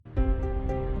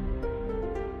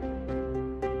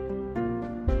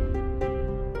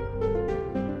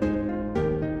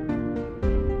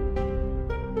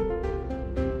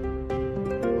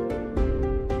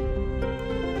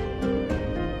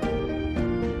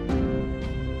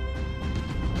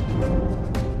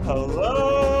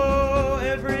Hello,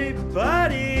 everybody!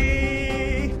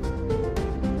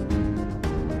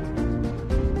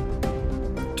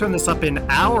 Turn this up in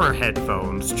our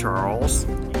headphones, Charles.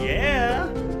 Yeah,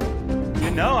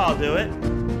 you know I'll do it.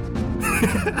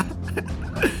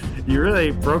 You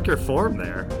really broke your form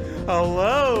there.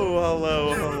 Hello,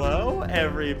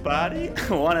 everybody.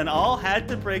 One and all had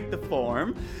to break the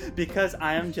form because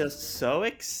I am just so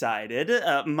excited.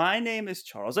 My name is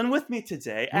Charles, and with me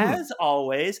today, as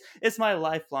always, is my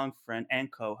lifelong friend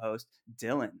and co-host,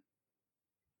 Dylan.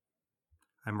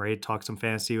 I'm ready to talk some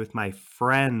fantasy with my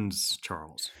friends,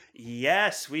 Charles.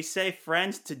 Yes, we say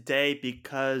friends today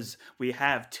because we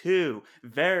have two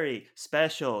very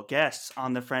special guests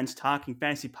on the Friends Talking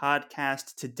Fantasy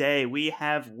podcast today. We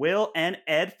have Will and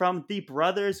Ed from the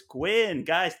Brothers Gwyn.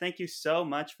 Guys, thank you so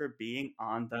much for being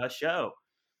on the show.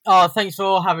 Oh, thanks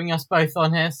for having us both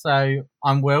on here. So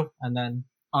I'm Will, and then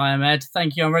I am Ed.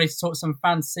 Thank you. I'm ready to talk some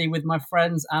fantasy with my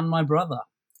friends and my brother.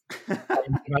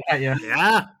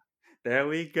 Yeah. There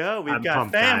we go. We've got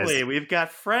pumped, family. guys. We've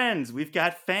got friends. We've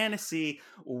got fantasy.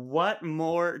 What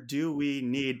more do we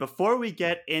need? Before we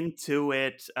get into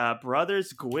it,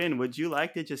 Brothers Gwyn, would you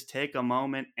like to just take a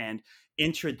moment and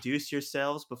introduce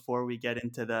yourselves before we get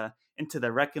into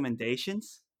the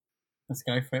recommendations? Let's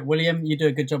go for it. William, you do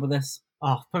a good job of this.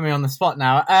 Oh, put me on the spot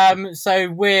now. So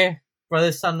we're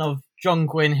brothers, son of John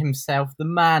Gwyn himself, the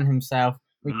man himself.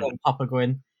 We call him Papa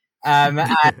Gwyn. And for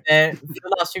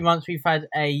the last few months, we've had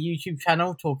a YouTube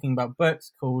channel talking about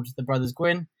books called The Brothers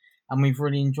Gwyn, and we've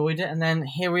really enjoyed it. And then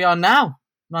here we are now.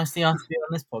 Nicely asked to be on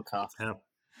this podcast. Yeah.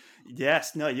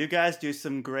 Yes, no, you guys do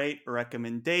some great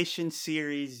recommendation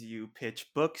series. You pitch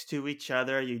books to each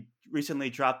other. You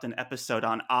recently dropped an episode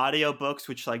on audiobooks,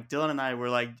 which like Dylan and I were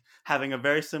like having a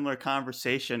very similar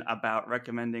conversation about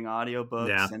recommending audiobooks.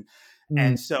 Yeah.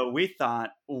 And so we thought,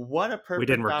 what a perfect We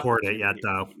didn't record it yet,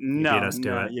 though. You beat us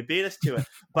to it. You beat us to it.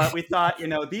 But we thought,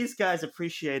 these guys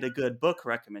appreciate a good book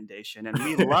recommendation, and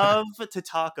we love to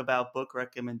talk about book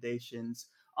recommendations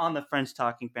on the Friends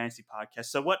Talking Fantasy podcast.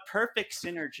 So what perfect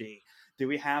synergy do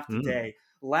we have today?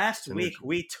 Last week,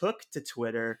 we took to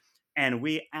Twitter and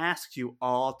we asked you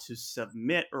all to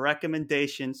submit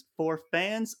recommendations for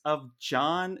fans of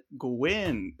John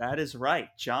Gwyn. That is right,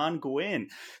 John Gwyn.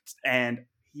 And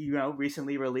he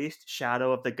recently released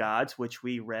Shadow of the Gods, which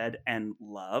we read and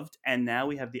loved. And now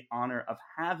we have the honor of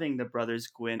having the Brothers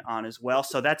Gwyn on as well.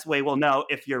 So that's the way we'll know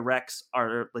if your recs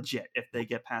are legit. If they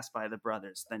get passed by the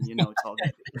brothers, then it's all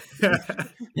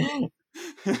good.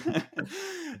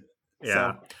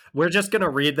 Yeah. We're just going to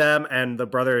read them, and the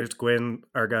Brothers Gwyn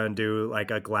are going to do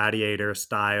like a gladiator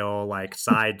style, like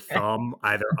side thumb,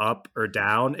 either up or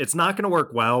down. It's not going to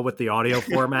work well with the audio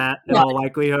format in all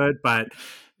likelihood, but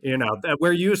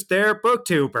we're used, they're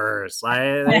booktubers.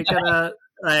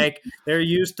 They're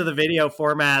used to the video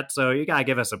format, so you gotta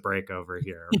give us a break over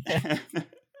here.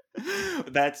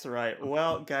 That's right.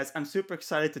 Well, guys, I'm super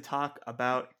excited to talk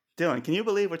about Dylan. Can you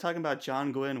believe we're talking about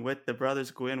John Gwyn with the Brothers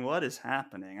Gwyn? What is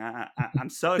happening? I'm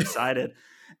so excited.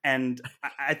 And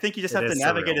I think you just have to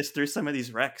navigate us through some of these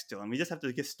recs, Dylan. We just have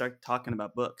to start talking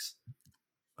about books.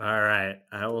 All right.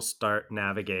 I will start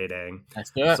navigating. Let's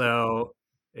do it. So,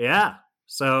 yeah.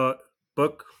 So,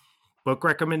 book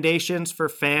recommendations for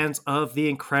fans of the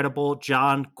incredible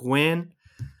John Gwyn.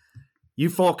 You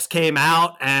folks came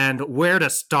out, and where to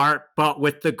start but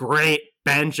with the great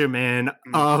Benjamin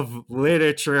of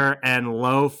literature and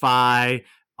lo-fi.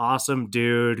 Awesome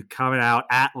dude coming out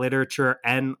at Literature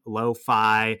and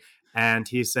Lo-Fi. And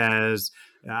he says,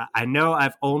 I know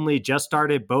I've only just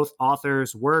started both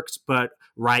authors' works, but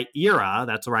Rhaenyra,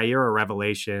 that's Rhaenyra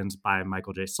Revelations by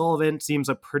Michael J. Sullivan, seems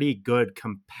a pretty good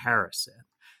comparison.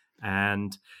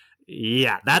 And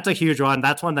yeah, that's a huge one.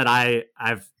 That's one that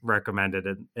I've recommended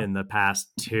in the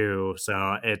past too.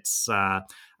 So it's, I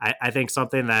think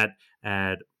something that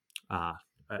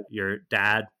your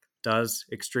dad does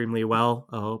extremely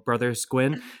well, Brothers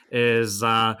Gwyn, is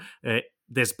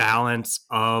this balance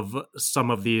of some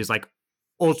of these like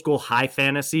old school high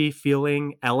fantasy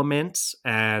feeling elements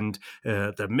and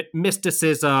the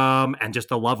mysticism and just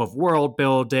the love of world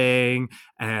building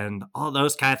and all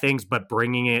those kind of things, but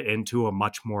bringing it into a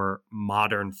much more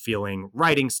modern feeling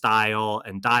writing style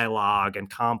and dialogue and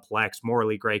complex,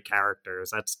 morally gray characters.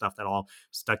 That's stuff that all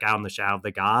stuck out in the Shadow of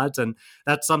the Gods. And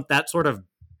that's that sort of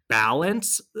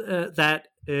balance that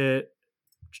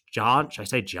John, should I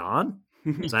say John?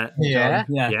 Is that yeah.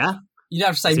 You'd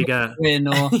have to say Gwyn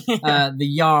or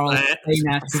the Jarl.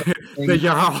 The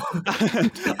Jarl.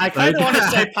 I kind of want to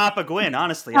say Papa Gwyn,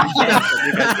 honestly. I can't, but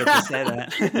you guys get to say that.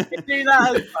 Do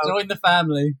that. Join the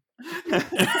family.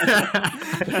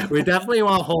 We definitely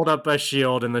want to hold up a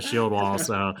shield in the shield wall.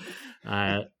 So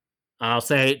I'll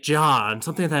say John.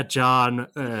 Something that John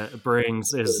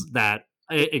brings is that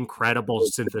incredible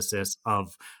synthesis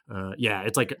of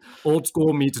it's like old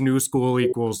school meets new school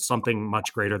equals something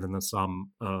much greater than the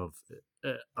sum of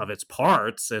its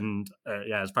parts. And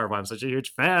as part of why I'm such a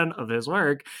huge fan of his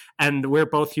work. And we're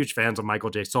both huge fans of Michael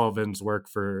J. Sullivan's work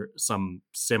for some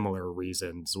similar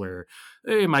reasons, where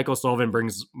Michael Sullivan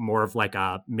brings more of like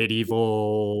a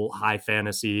medieval high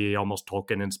fantasy, almost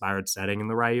Tolkien inspired setting in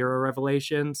the Rye era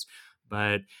Revelations.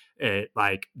 But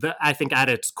I think at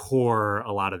its core,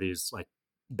 a lot of these like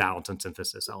balance and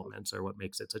synthesis elements are what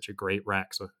makes it such a great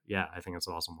rec. So yeah, I think it's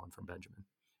an awesome one from Benjamin.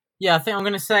 Yeah, I think I'm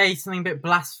going to say something a bit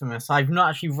blasphemous. I've not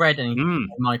actually read anything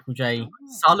by Michael J.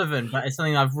 Sullivan, but it's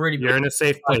something I've really... You're in a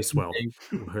safe place, Will.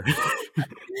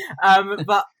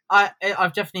 But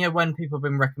I've definitely heard when people have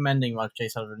been recommending Michael J.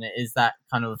 Sullivan, it is that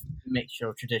kind of mixture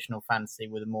of traditional fantasy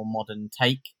with a more modern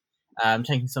take,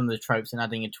 taking some of the tropes and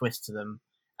adding a twist to them.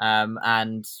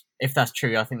 And if that's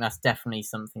true, I think that's definitely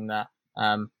something that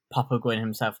Papa Gwyn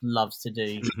himself loves to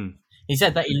do. He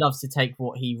said that he loves to take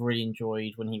what he really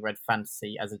enjoyed when he read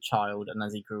fantasy as a child and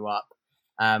as he grew up.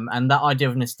 And that idea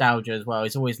of nostalgia as well.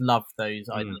 He's always loved those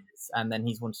ideas. And then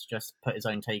he's wanted to just put his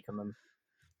own take on them.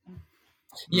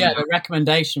 Yeah, the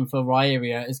recommendation for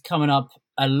Rhaeria is coming up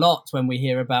a lot when we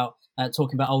hear about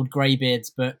talking about old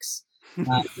Greybeard's books.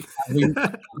 We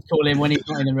call him when he's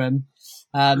not in the room.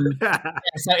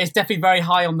 So it's definitely very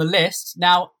high on the list.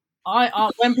 Now,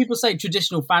 when people say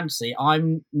traditional fantasy,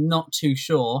 I'm not too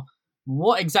sure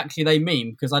what exactly they mean,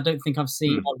 because I don't think I've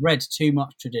read too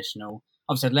much traditional.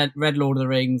 Obviously, I've read Lord of the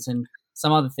Rings and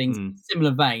some other things in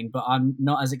similar vein, but I'm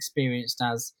not as experienced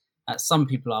as some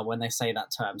people are when they say that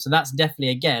term. So that's definitely,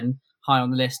 again, high on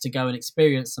the list to go and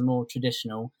experience some more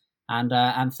traditional.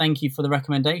 And thank you for the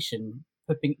recommendation,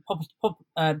 popping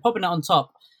it on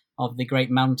top of the Great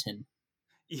Mountain.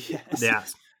 Yes. Yeah.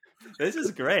 This is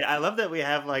great. I love that we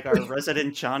have like our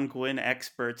resident John Gwyn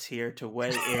experts here to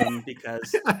weigh in,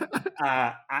 because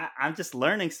I'm just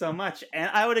learning so much. And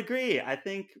I would agree. I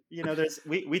think,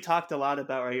 we talked a lot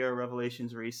about our Year of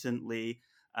Revelations recently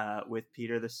with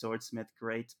Peter the Swordsmith,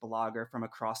 great blogger from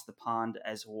across the pond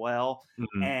as well.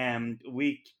 Mm-hmm. And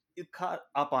we caught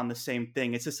up on the same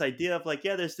thing. It's this idea of like,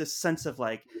 there's this sense of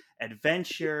like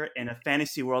adventure in a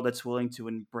fantasy world that's willing to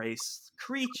embrace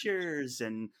creatures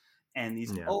and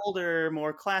these older,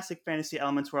 more classic fantasy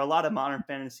elements, where a lot of modern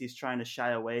fantasy is trying to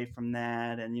shy away from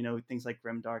that. And, things like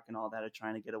Grimdark and all that are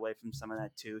trying to get away from some of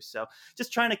that too. So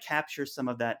just trying to capture some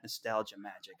of that nostalgia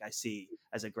magic I see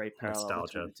as a great parallel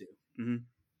between the two. Mm-hmm.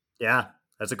 Yeah,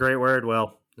 that's a great word,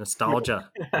 Will. Nostalgia.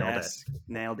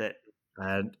 Nailed it.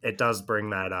 And it does bring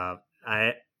that up.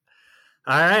 All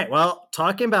right, well,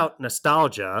 talking about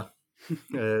nostalgia...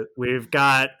 we've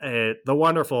got the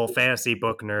wonderful fantasy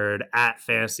book nerd at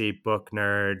Fantasy Book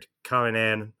Nerd coming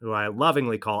in, who I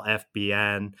lovingly call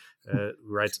FBN, who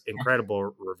writes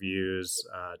incredible reviews.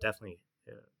 Definitely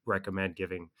recommend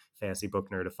giving Fantasy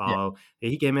Book Nerd a follow. Yeah.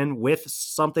 He came in with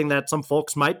something that some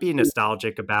folks might be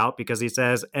nostalgic about, because he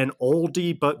says, an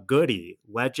oldie but goodie,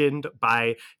 Legend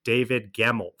by David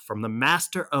Gemmell. From the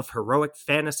master of heroic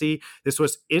fantasy, this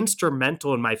was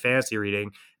instrumental in my fantasy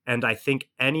reading, and I think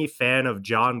any fan of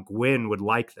John Gwyn would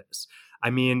like this. I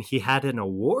mean, he had an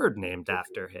award named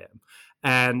after him.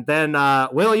 And then,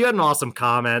 Will, you had an awesome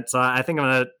comment, so I think I'm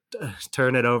going to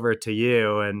turn it over to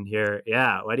you and hear,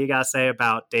 what do you got to say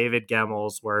about David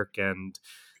Gemmell's work and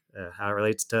how it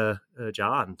relates to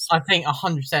John's? I think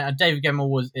 100%. David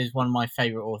Gemmell is one of my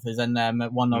favourite authors, and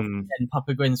one of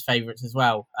Papa Gwyn's favourites as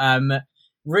well.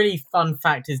 Really fun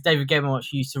fact is David Gemmell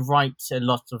actually used to write a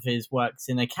lot of his works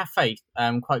in a cafe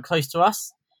quite close to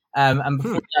us. And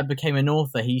before he became an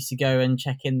author, he used to go and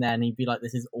check in there, and he'd be like,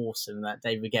 this is awesome that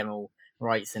David Gemmell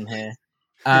writes in here.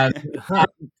 I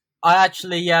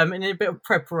actually, in a bit of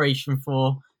preparation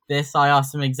for this, I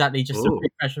asked him exactly, just a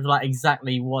big question of like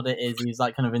exactly what it is. He was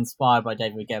like kind of inspired by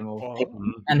David Gemmell.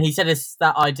 And he said it's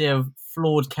that idea of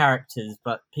flawed characters,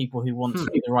 but people who want to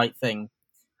do the right thing.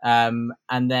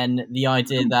 And then the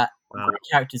idea that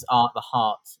characters are at the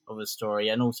heart of a story,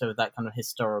 and also that kind of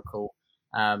historical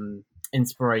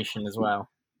inspiration as well.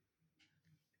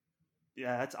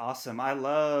 Yeah, that's awesome. I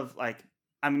love,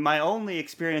 my only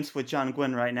experience with John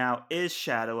Gwyn right now is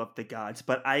Shadow of the Gods,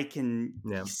 but I can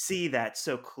see that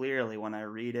so clearly when I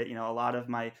read it. A lot of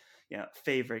my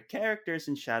favorite characters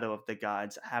in Shadow of the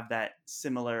Gods have that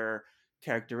similar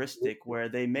characteristic where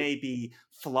they may be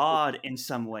flawed in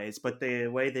some ways, but the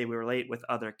way they relate with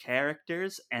other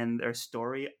characters and their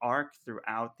story arc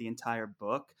throughout the entire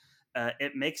book,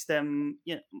 it makes them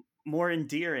more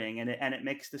endearing, and it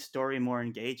makes the story more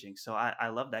engaging. So I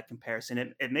love that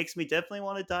comparison. It makes me definitely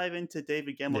want to dive into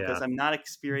David Gemmell, because Yeah. I'm not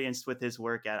experienced with his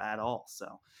work at all.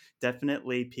 So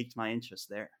definitely piqued my interest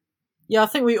there. Yeah, I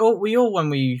think we all when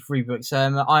we read books.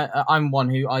 I'm one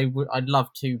who I'd love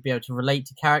to be able to relate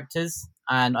to characters,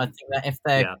 and I think that if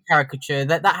they're Yeah. caricature,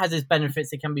 that has its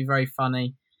benefits. It can be very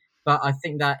funny, but I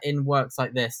think that in works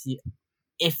like this,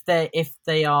 if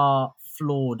they are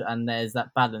flawed and there's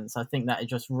that balance, I think that it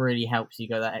just really helps you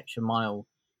go that extra mile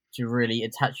to really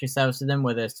attach yourselves to them,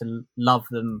 whether it's to love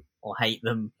them or hate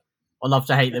them, or love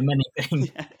to hate them,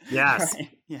 anything. Yes. Right.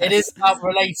 It is about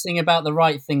relating about the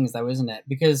right things, though, isn't it?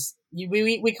 Because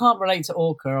we can't relate to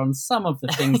Orca on some of the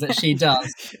things that she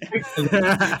does.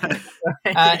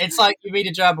 It's like you read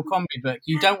a Joe Abercrombie book;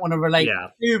 you don't want to relate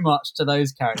too much to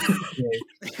those characters.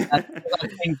 I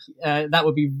think that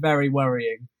would be very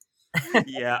worrying.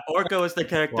 Yeah, Orca was the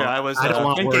character Well, I was I don't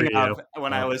want to thinking worry of you.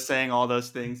 when I was saying all those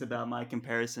things about my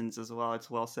comparisons as well. It's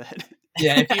well said.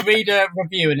 Yeah, if you read a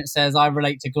review and it says I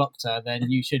relate to Glockter,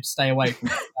 then you should stay away from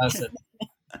that person.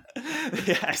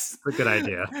 Yes, It's a good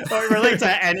idea. Or relate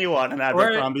to anyone in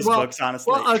Abercrombie's books,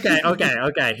 honestly. Well,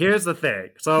 okay. Here's the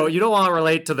thing. So you don't want to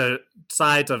relate to the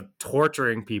sides of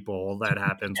torturing people that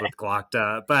happens with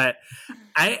Glockta, but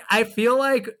I feel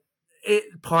like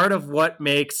part of what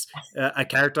makes a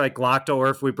character like Glockta, or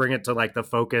if we bring it to like the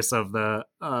focus of the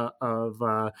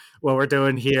what we're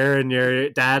doing here in your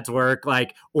dad's work,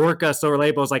 like Orca so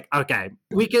relatable, is like, okay,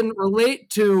 we can relate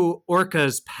to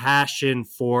Orca's passion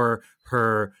for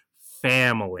her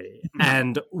family,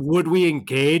 and would we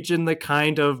engage in the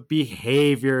kind of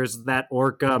behaviors that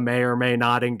Orca may or may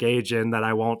not engage in that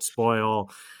I won't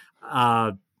spoil?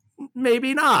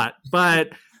 Maybe not, but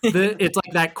it's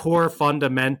like that core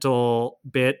fundamental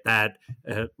bit that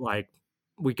like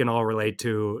we can all relate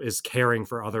to is caring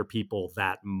for other people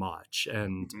that much.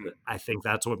 And I think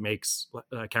that's what makes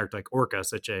a character like Orca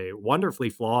such a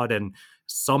wonderfully flawed and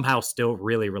somehow still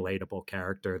really relatable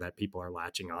character that people are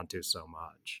latching onto so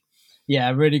much.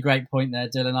 Yeah, really great point there,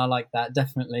 Dylan. I like that.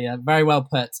 Definitely. Very well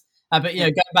put. But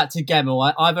going back to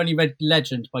Gemmell, I've only read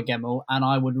Legend by Gemmell, and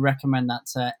I would recommend that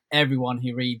to everyone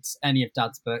who reads any of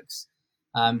Dad's books,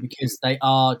 because they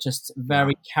are just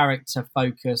very character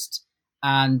focused,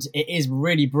 and it is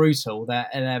really brutal.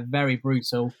 They're very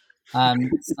brutal. So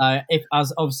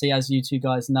as you two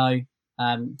guys know,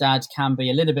 Dad can be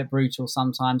a little bit brutal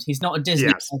sometimes. He's not a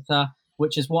Disney author,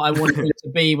 which is what I wanted him to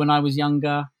be when I was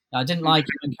younger. I didn't like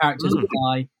it when characters would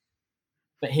die,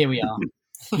 but here we are.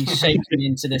 He's shaped me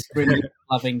into this really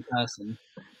loving person.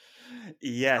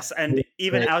 Yes, and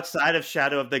even outside of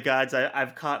Shadow of the Gods,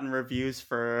 I've caught in reviews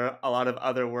for a lot of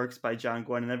other works by John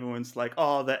Gwynne, and everyone's like,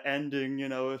 oh, the ending,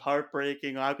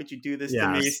 heartbreaking. How could you do this to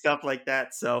me? Stuff like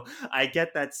that. So I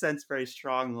get that sense very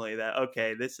strongly that,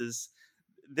 okay,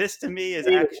 this to me is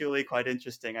actually quite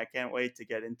interesting. I can't wait to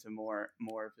get into more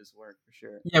of his work for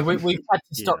sure. Yeah, we've had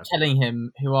to stop telling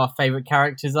him who our favourite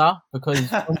characters are,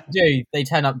 because when we do, they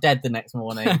turn up dead the next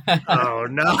morning. Oh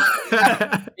no.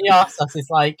 He asks us,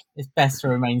 it's best to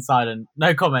remain silent.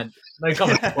 No comment.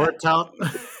 Or tell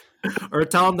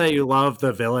him that you love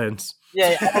the villains.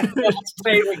 Yeah, our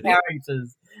favourite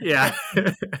characters. Yeah.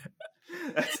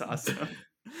 That's awesome.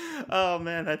 Oh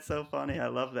man, that's so funny. I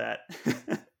love that.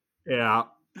 Yeah.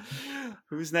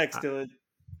 Who's next, Dylan?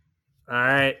 All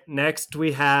right. Next,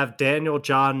 we have Daniel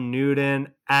John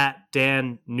Newton at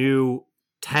Dan New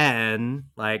 10,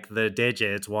 like the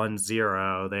digits 10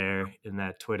 there in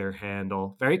that Twitter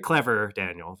handle. Very clever,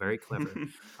 Daniel. Very clever.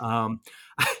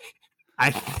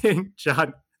 I think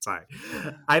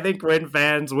Gwyn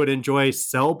fans would enjoy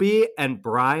Selby and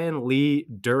Brian Lee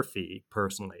Durfee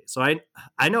personally. So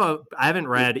I know I haven't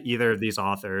read either of these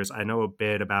authors. I know a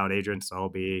bit about Adrian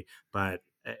Selby, but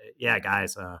yeah,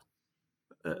 guys,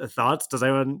 thoughts? Does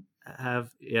anyone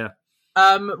have? Yeah.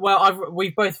 Well,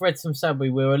 we've both read some Selby.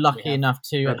 We were lucky enough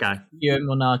to view him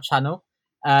on our channel.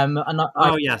 I've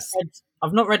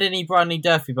not read any Brian Lee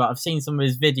Durfee, but I've seen some of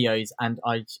his videos, and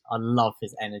I love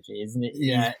his energy, isn't it?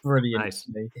 Yeah, he's brilliant. Nice.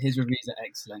 His reviews are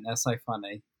excellent. They're so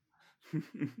funny.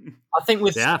 I think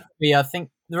with Selby, I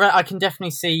can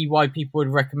definitely see why people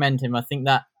would recommend him. I think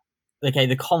that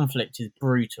the conflict is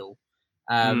brutal.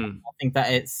 I think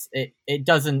that it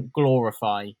doesn't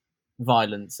glorify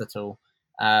violence at all,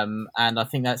 and I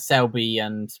think that Selby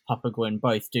and Papa Gwyn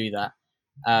both do that.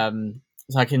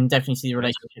 So I can definitely see the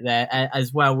relationship there,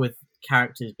 as well with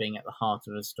characters being at the heart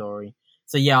of a story.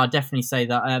 So yeah, I'd definitely say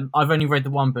that. I've only read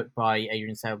the one book by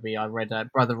Adrian Selby. I read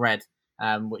Brother Red,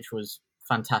 which was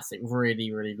fantastic.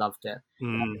 Really, really loved it.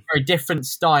 Very different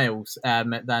styles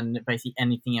than basically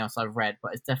anything else I've read,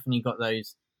 but it's definitely got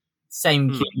those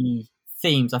same key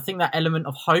themes. I think that element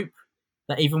of hope,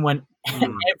 that even when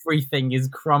everything is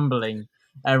crumbling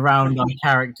around our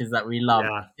characters that we love,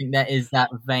 I think there is that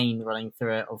vein running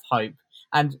through it of hope.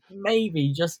 And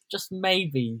maybe, just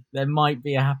maybe, there might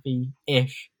be a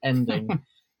happy-ish ending.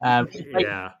 At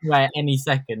any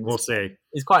second. We'll see.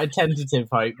 It's quite a tentative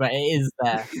hope, but it is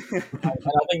there. And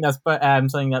I think that's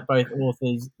something that both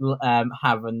authors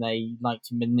have, and they like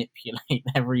to manipulate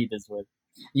their readers with.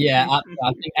 Yeah, I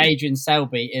think Adrian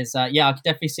Selby is. I could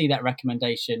definitely see that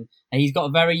recommendation. He's got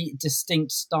a very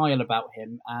distinct style about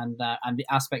him, and the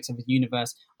aspects of his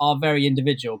universe are very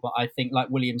individual. But I think, like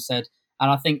William said, and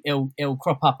I think it'll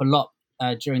crop up a lot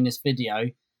during this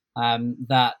video,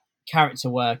 that character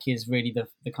work is really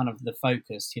the kind of the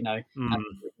focus, and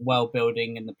world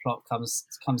building and the plot comes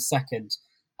second.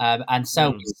 And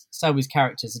Selby's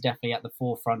characters are definitely at the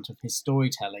forefront of his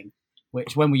storytelling,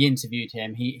 which when we interviewed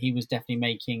him, he was definitely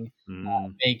making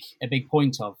a big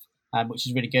point of, which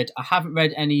is really good. I haven't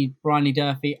read any Brian Lee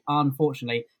Durfee,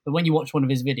 unfortunately, but when you watch one of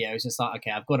his videos, it's like,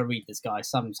 okay, I've got to read this guy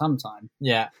sometime.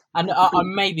 Yeah, and I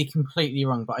may be completely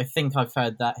wrong, but I think I've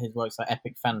heard that his works are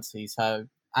epic fantasy, so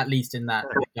at least in that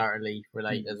they directly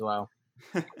relate as well.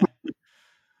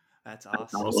 That's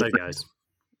awesome. Well said, guys.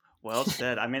 Well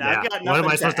said. I mean, I've got nothing. What am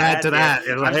I supposed to add to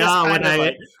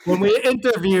that? When we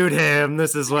interviewed him,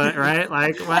 this is what, right?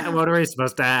 Like, what are we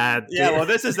supposed to add? Yeah, well,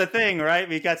 this is the thing, right?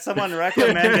 We got someone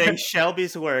recommending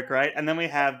Shelby's work, right? And then we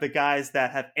have the guys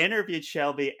that have interviewed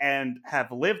Shelby and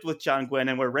have lived with John Gwynne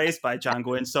and were raised by John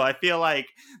Gwynne. So I feel like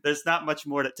there's not much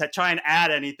more to try and add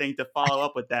anything to follow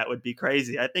up with that would be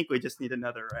crazy. I think we just need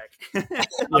another rec.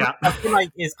 Yeah, I feel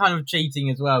like it's kind of cheating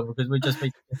as well, because we're just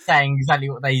saying exactly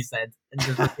what they said and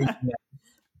just repeating it.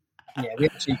 Yeah, we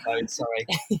have cheat codes, sorry.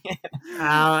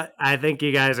 I think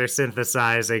you guys are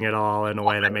synthesizing it all in a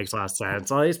way that makes a lot of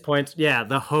sense. All these points,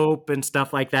 the hope and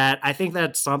stuff like that. I think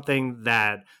that's something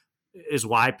that is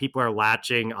why people are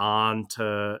latching on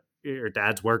to your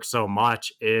dad's work so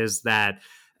much, is that,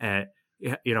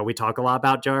 we talk a lot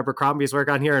about Joe Abercrombie's work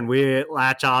on here, and we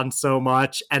latch on so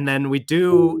much. And then we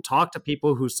do talk to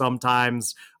people who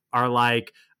sometimes are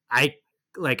like,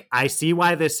 I see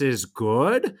why this is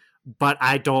good, but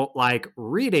I don't like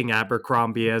reading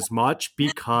Abercrombie as much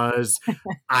because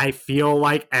I feel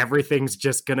like everything's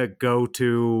just going to go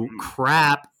to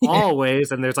crap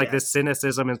always. And there's like this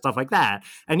cynicism and stuff like that.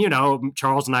 And,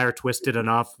 Charles and I are twisted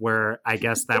enough where I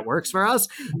guess that works for us.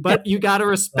 But you got to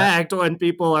respect when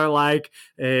people are like,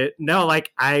 no,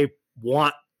 like I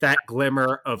want that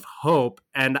glimmer of hope.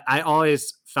 And I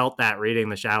always felt that reading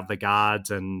The Shadow of the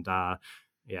Gods, and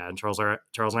and Charles and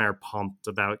I are pumped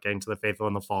about getting to The Faithful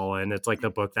and the Fallen. It's like the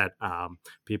book that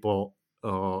people,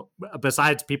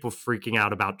 besides people freaking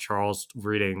out about Charles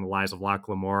reading The Lies of Locke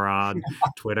Lamora on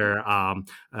Twitter,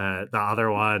 the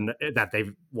other one that they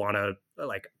want to,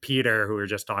 like Peter, who we were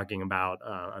just talking about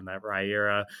on that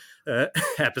Rhaenyra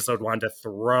episode, wanted to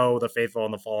throw The Faithful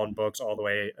and the Fallen books all the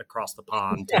way across the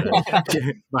pond.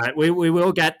 But we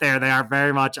will get there. They are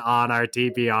very much on our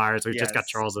TBRs. We've just got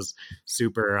Charles's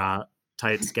super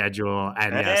tight schedule,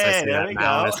 and I see that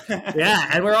now.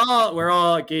 And we're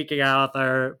all geeking out with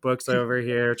our books over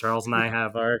here. Charles and I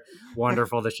have our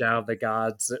wonderful The Shadow of the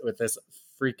Gods with this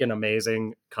freaking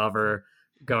amazing cover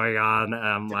going on.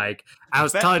 I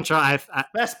was telling Charles,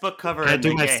 best book cover. I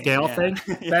do my scale thing.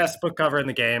 Best book cover in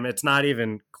the game. It's not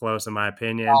even close in my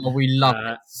opinion. Oh, we love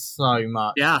it so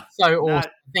much. Yeah, so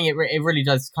awesome. I think it really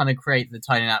does kind of create the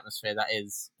tone and atmosphere that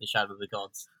is The Shadow of the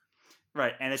Gods.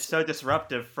 Right, and it's so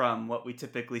disruptive from what we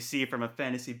typically see from a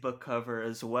fantasy book cover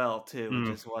as well, too, which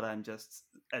is what I'm just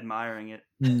admiring it.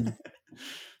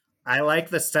 I like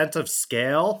the sense of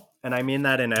scale, and I mean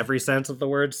that in every sense of the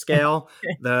word scale.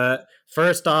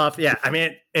 First off,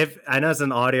 if I know it's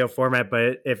an audio format,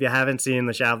 but if you haven't seen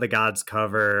The Shadow of the Gods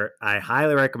cover, I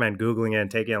highly recommend Googling it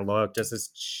and taking a look. Just this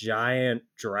giant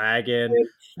dragon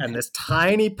and this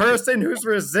tiny person who's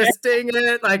resisting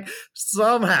it, like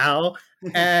somehow,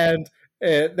 and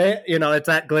it's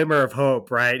that glimmer of hope,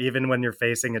 right? Even when you're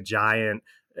facing a giant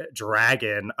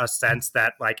dragon, a sense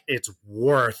that like it's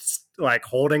worth like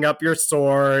holding up your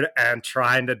sword and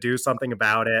trying to do something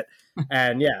about it.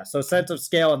 And so sense of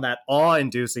scale in that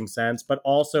awe-inducing sense, but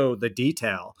also the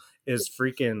detail is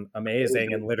freaking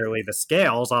amazing, and literally the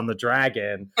scales on the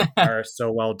dragon are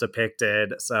so well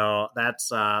depicted. So that's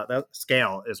that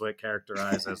scale is what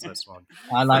characterizes this one.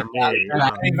 I like that.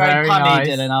 Very punny, nice.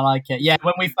 Dylan. I like it. Yeah,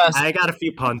 when we first, I got a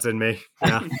few puns in me.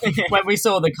 Yeah. When we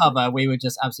saw the cover, we were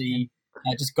just absolutely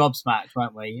just gobsmacked,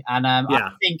 weren't we? And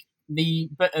I think the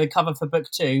cover for book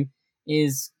 2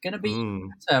 is going to be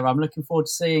better. I'm looking forward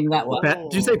to seeing that one.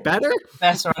 Did you say better?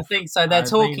 Better, I think so. They're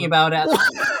talking about it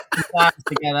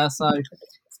together, so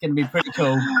it's going to be pretty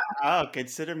cool. Oh,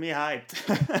 consider me hyped.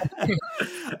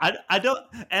 I don't,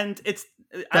 and it's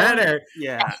better.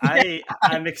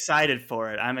 I'm excited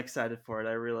for it. I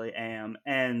really am.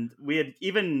 And we had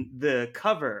even the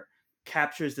cover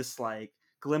captures this like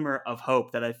glimmer of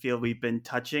hope that I feel we've been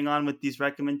touching on with these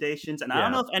recommendations. And I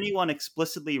don't know if anyone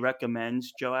explicitly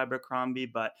recommends Joe Abercrombie,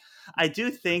 but I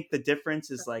do think the difference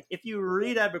is like if you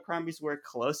read Abercrombie's work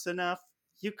close enough,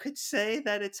 you could say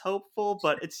that it's hopeful,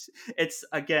 but it's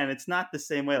again, it's not the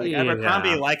same way. Like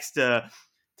Abercrombie likes to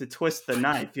twist the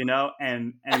knife,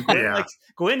 and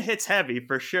Gwyn hits heavy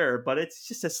for sure, but it's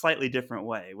just a slightly different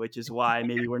way, which is why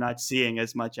maybe we're not seeing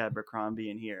as much Abercrombie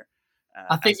in here.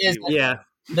 I think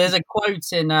there's a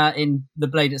quote in The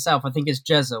Blade itself. I think it's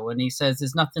Jezzel, and he says,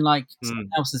 "There's nothing like someone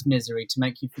else's misery to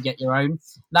make you forget your own."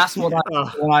 That's what I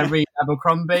when I read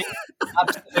Abercrombie.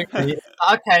 Absolutely.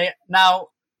 Okay, now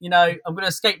I'm going to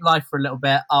escape life for a little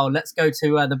bit. Oh, let's go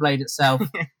to The Blade itself.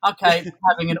 Okay,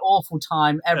 having an awful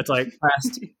time. Everyone's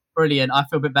depressed. Brilliant. I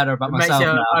feel a bit better about myself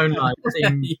now. Own life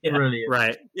seem brilliant.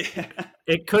 Right. Yeah.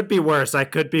 It could be worse. I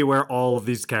could be where all of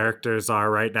these characters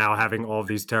are right now, having all of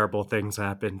these terrible things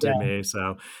happen to me.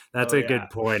 So that's a good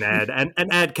point, Ed. And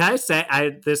Ed, can I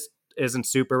say, this isn't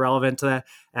super relevant to the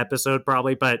episode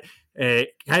probably, but can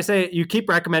I say you keep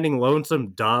recommending Lonesome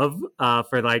Dove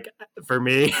for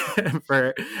me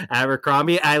for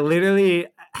Abercrombie. I literally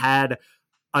had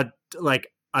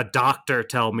a doctor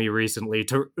tell me recently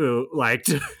he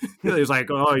was like,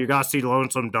 "Oh, you gotta see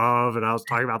Lonesome Dove," and I was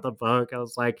talking about the book. I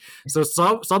was like, so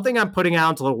something I'm putting out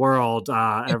into the world,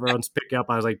 everyone's picking up.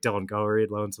 I was like, Dylan, go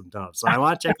read Lonesome Dove. So I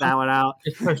want to check that one out.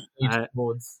 You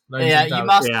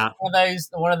must have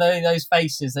one of those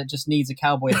faces that just needs a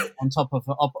cowboy on top of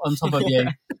you.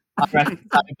 I reckon.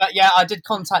 But yeah, I did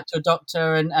contact your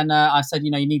doctor, and I said,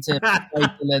 you need to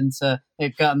Dylan to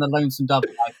get on the Lonesome Dove.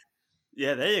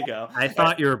 Yeah, there you go. I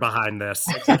thought you were behind this.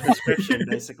 It's a prescription,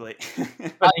 basically.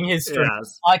 Cutting his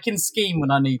strings. I can scheme when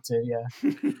I need to,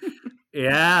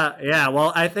 Yeah.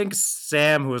 Well, I think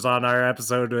Sam, who was on our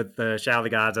episode with the Shadow of the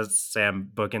Gods, that's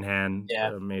Sam Buckingham,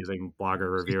 amazing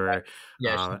blogger, reviewer.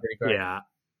 She's pretty great.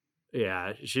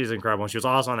 Yeah, she's incredible. She was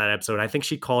also on that episode. I think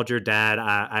she called your dad.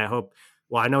 I hope...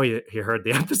 Well, I know he heard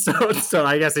the episode, so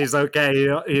I guess he's okay.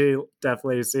 He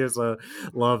definitely seems to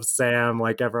love Sam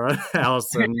like everyone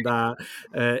else,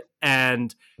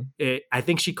 and I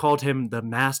think she called him the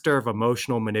master of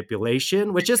emotional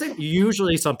manipulation, which isn't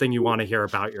usually something you want to hear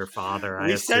about your father. I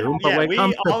assume, but we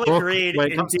all agreed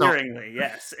endearingly.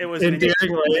 Yes, it was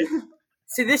endearingly.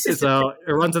 See, this is so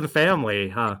it runs in the family,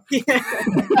 huh?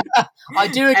 I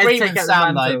do agree with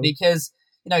Sam though, because.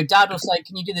 Dad will say,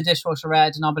 "Can you do the dishwasher,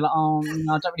 Ed?" And I'll be like, "Oh,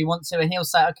 I don't really want to." And he'll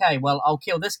say, "Okay, well, I'll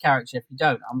kill this character if you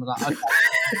don't." I'm like, "Okay."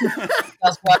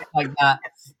 That's work like that.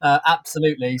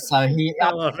 Absolutely. So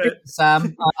I love it.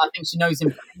 Sam, I think she knows him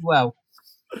pretty well.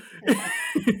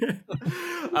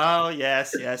 Oh,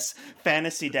 yes.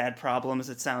 Fantasy dad problems,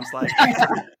 it sounds like.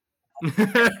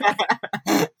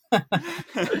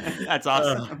 That's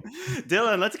awesome.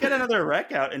 Dylan, let's get another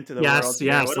rec out into the world.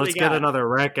 Yes, let's get another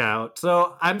rec out.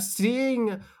 So I'm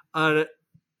seeing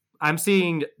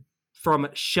from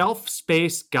Shelf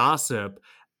Space Gossip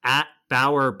at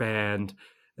Bower Band,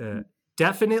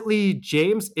 definitely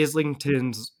James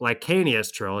Islington's Licanius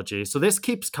trilogy. So this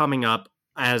keeps coming up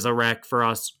as a rec for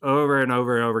us over and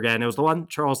over and over again. It was the one,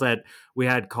 Charles, that we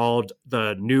had called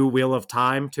the new Wheel of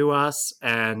Time to us,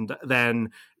 and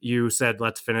then you said,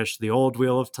 let's finish the old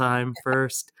Wheel of Time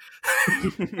first.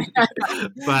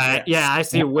 But I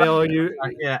see Will.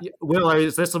 Will,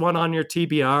 is this the one on your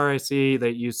TBR? I see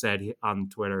that you said on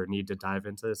Twitter need to dive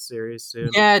into this series soon.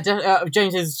 Yeah,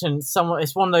 James Islington.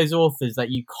 It's one of those authors that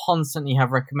you constantly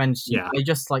have recommended to you. Yeah. They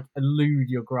just elude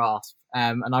your grasp,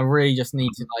 and I really just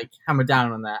need to hammer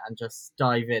down on that and just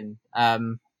dive in.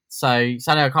 So I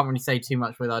know I can't really say too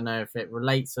much whether I know if it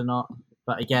relates or not.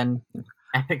 But again,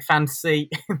 epic fantasy.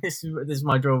 this is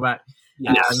my drawback.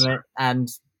 Yes. And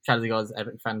Shadow of the Gods,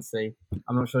 epic fantasy.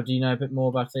 I'm not sure. Do you know a bit more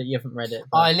about it? You haven't read it.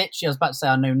 But... I was about to say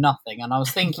I know nothing, and I was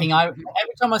thinking, every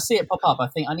time I see it pop up, I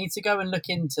think I need to go and look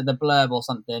into the blurb or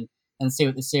something and see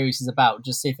what the series is about,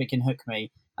 just see if it can hook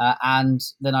me. And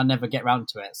then I never get round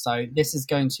to it. So this is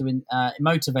going to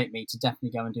motivate me to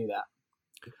definitely go and do that.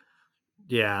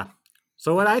 Yeah.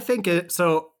 So what I think is,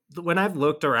 when I've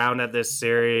looked around at this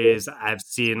series, I've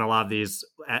seen a lot of these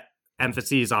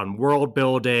emphases on world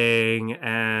building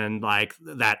and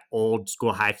that old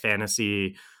school high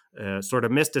fantasy sort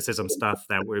of mysticism stuff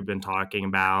that we've been talking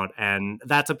about. And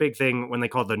that's a big thing when they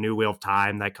call it the new Wheel of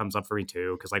Time. That comes up for me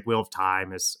too, because like Wheel of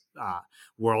Time is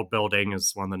world building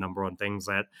is one of the number one things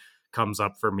that comes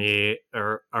up for me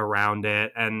or around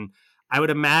it. And I would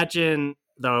imagine,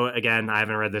 though, again, I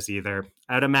haven't read this either,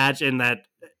 I would imagine that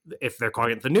if they're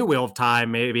calling it the new Wheel of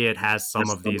Time, maybe it has some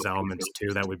of these elements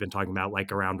too that we've been talking about,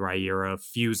 like around Rhaenyra,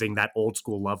 fusing that old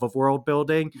school love of world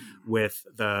building with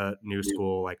the new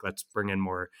school, like let's bring in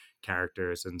more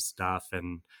characters and stuff.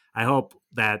 And I hope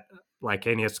that, like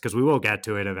Aeneas, because we will get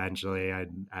to it eventually,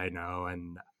 I know,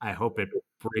 and I hope it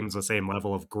brings the same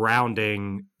level of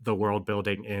grounding the world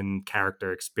building in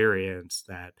character experience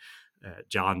that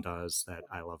John does, that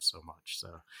I love so much. So,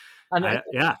 and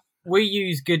yeah. We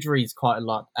use Goodreads quite a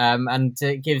lot, and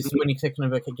it gives, when you click on a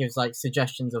book, it gives like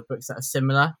suggestions of books that are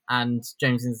similar, and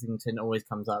James Islington always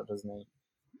comes up, doesn't he?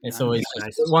 It's always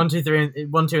nice. 1, 2, 3,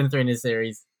 1, 2, and 3 in his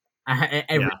series every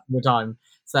single time.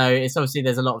 So it's obviously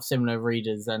there's a lot of similar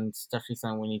readers, and it's definitely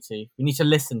something we need to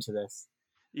listen to this.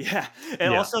 Yeah, it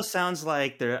also sounds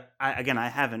like there. I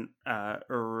haven't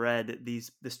read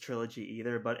this trilogy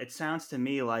either, but it sounds to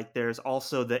me like there's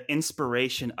also the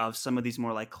inspiration of some of these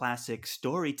more like classic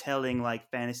storytelling, like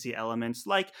fantasy elements,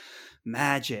 like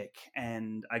magic,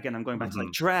 and again, I'm going back to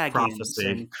like dragons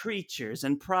and creatures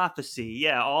and prophecy.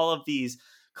 Yeah, all of these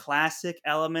classic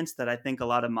elements that I think a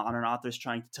lot of modern authors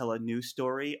trying to tell a new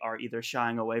story are either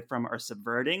shying away from or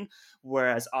subverting,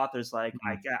 whereas authors like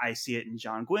I see it in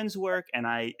John Gwynn's work, and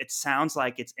it sounds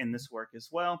like it's in this work as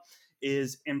well,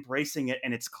 is embracing it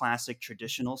in its classic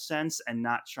traditional sense and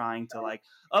not trying to like,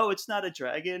 oh, it's not a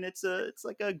dragon, it's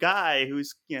like a guy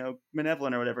who's, you know,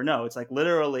 malevolent or whatever. No, it's like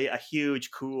literally a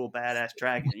huge, cool, badass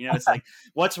dragon. You know, it's like,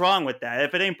 what's wrong with that?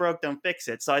 If it ain't broke, don't fix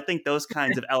it. So I think those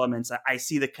kinds of elements, I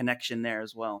see the connection there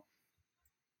as well.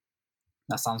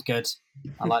 That sounds good.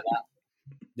 I like that.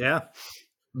 Yeah.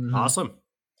 Awesome.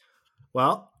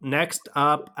 Well, next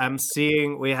up, I'm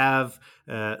seeing we have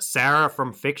Sarah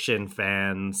from Fiction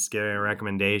Fans giving a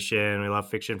recommendation. We love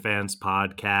Fiction Fans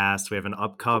podcast. We have an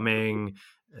upcoming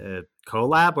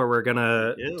collab where we're going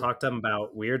to talk to them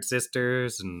about Weird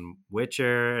Sisters and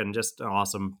Witcher, and just an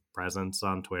awesome presence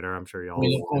on Twitter. I'm sure y'all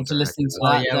we look forward to listening to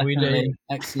that. Yeah, we do.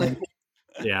 Excellent.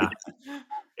 Yeah.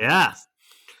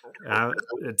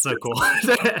 It's so cool.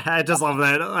 I just love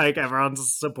that, like,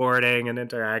 everyone's supporting and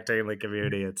interacting in the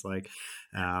community. It's like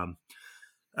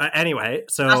anyway,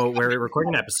 so we're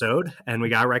recording an episode and we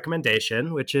got a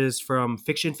recommendation, which is from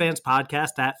Fiction Fans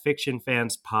Podcast at Fiction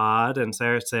Fans Pod. And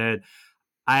Sarah said,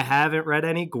 I haven't read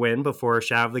any Gwyn before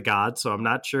Shadow of the Gods, so I'm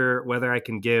not sure whether I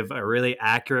can give a really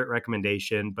accurate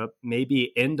recommendation, but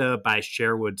maybe Inda by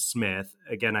Sherwood Smith.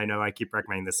 Again, I know I keep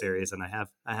recommending the series, and I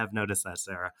have noticed that,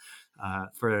 Sarah,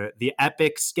 for the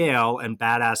epic scale and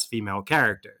badass female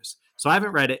characters. So I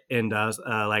haven't read it, Inda.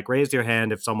 Like, raise your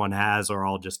hand if someone has, or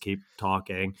I'll just keep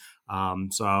talking.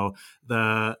 So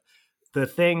the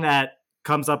thing that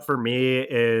comes up for me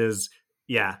is,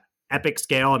 epic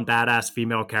scale and badass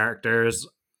female characters.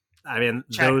 I mean,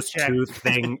 those two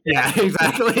things. Yeah,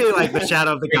 exactly. Like the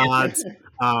Shadow of the Gods.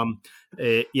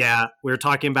 We were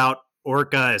talking about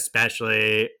Orca,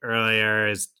 especially earlier,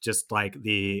 is just like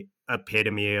the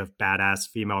epitome of badass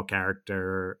female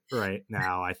character right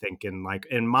now. I think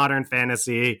in modern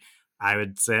fantasy, I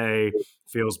would say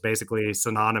feels basically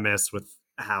synonymous with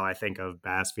how I think of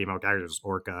badass female characters.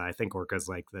 Orca. I think Orca is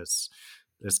like this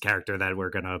character that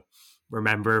we're gonna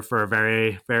remember for a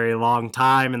very, very long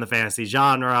time in the fantasy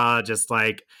genre. Just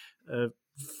like a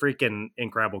freaking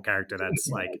incredible character that's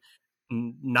like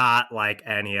not like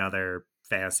any other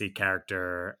fantasy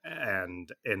character,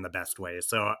 and in the best way.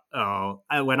 So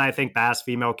when I think badass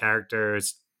female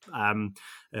characters, I'm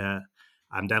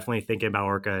definitely thinking about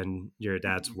Orca and your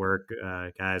dad's work,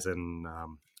 guys, and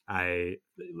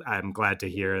I'm glad to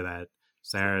hear that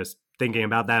Sarah's thinking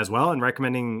about that as well and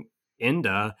recommending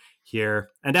Inda here.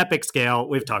 And epic scale,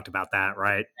 we've talked about that,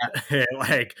 right?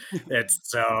 Like, it's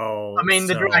so, I mean,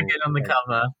 the dragon on the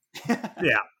cover.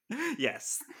 Yeah.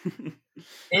 Yes.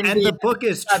 And the book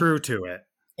is true to it.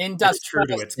 In Doug's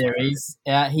series,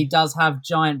 he does have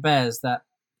giant bears that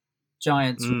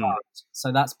giants ride,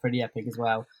 so that's pretty epic as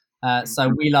well. So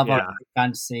we love our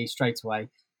fantasy straight away.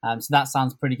 So that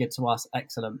sounds pretty good to us.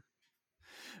 Excellent.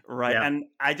 Right. Yeah. And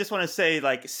I just want to say,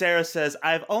 like Sarah says,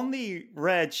 I've only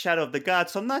read Shadow of the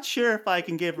Gods, so I'm not sure if I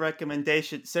can give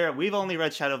recommendations. Sarah, we've only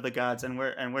read Shadow of the Gods, and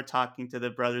we're talking to the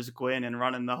brothers Gwyn and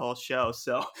running the whole show.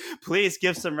 So please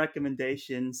give some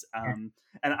recommendations. And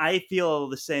I feel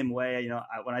the same way. You know,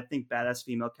 when I think badass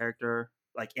female character,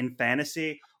 like in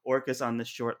fantasy, Orca's on the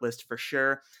short list for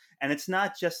sure. And it's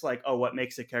not just like, oh, what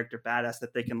makes a character badass,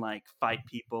 that they can like fight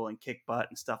people and kick butt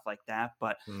and stuff like that.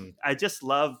 But I just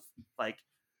love like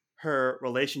her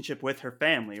relationship with her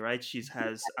family, right? She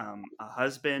has a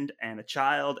husband and a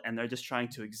child, and they're just trying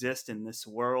to exist in this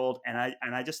world. And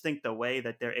I just think the way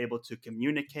that they're able to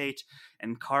communicate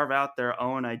and carve out their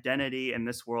own identity in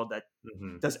this world that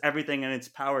does everything in its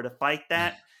power to fight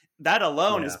that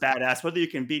alone is badass, whether you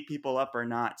can beat people up or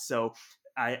not. So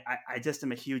I just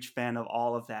am a huge fan of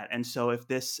all of that. And so if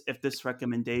this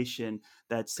recommendation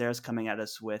that Sarah's coming at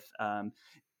us with,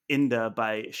 Inda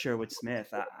by Sherwood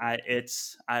Smith,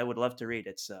 I would love to read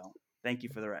it. So thank you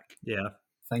for the rec. Yeah,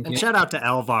 Thank and you. shout out to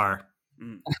Elvar.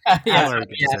 Yeah, Elvar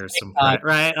deserves some credit,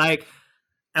 right? Like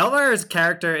Elvar's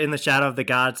character in the Shadow of the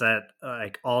Gods, that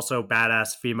like also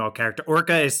badass female character.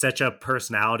 Orca is such a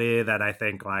personality that I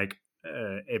think like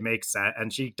it makes sense,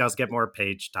 and she does get more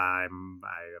page time.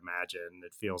 I imagine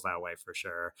it feels that way for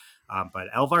sure. But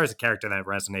Elvar is a character that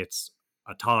resonates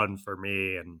a ton for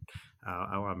me, and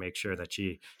I want to make sure that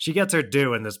she gets her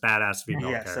due in this badass female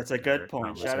character. Yes, that's a good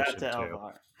point. Shout out to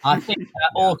Elvar. I think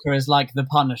Orca is like the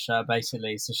Punisher,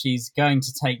 basically. So she's going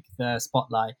to take the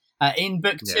spotlight. In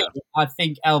book 2, I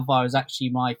think Elvar is actually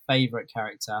my favourite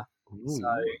character. Ooh.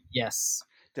 So, yes.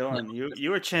 Dylan, you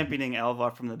were championing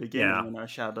Elvar from the beginning in our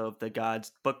Shadow of the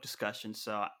Gods book discussion.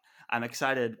 So I'm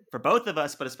excited for both of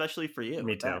us, but especially for you.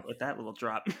 Me too. With that little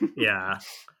drop. Yeah.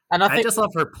 And I just love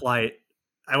her plight.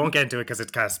 I won't get into it because it's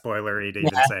kind of spoilery to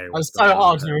even say. It's so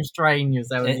hard to restrain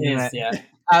yourself. It is, yeah.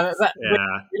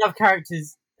 We love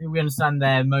characters who we understand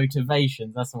their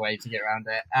motivations. That's the way to get around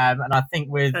it. And I think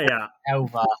with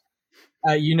Elvar,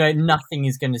 nothing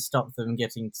is going to stop them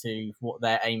getting to what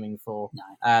they're aiming for.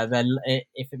 No.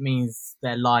 If it means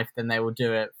their life, then they will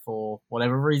do it for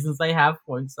whatever reasons they have,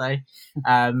 won't say.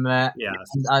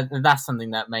 That's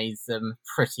something that makes them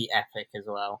pretty epic as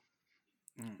well.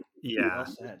 Yeah. Well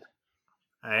said.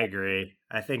 I agree.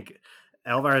 I think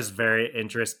Elvar is very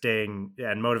interesting,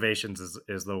 and motivations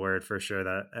is the word for sure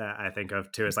that I think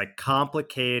of too. It's like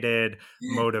complicated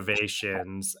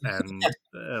motivations, and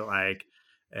so I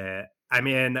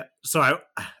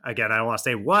don't want to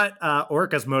say what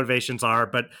Orca's motivations are,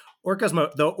 but Orca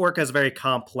is a very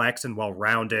complex and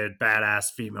well-rounded, badass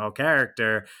female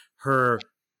character. Her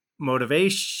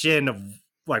motivation of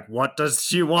like what does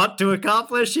she want to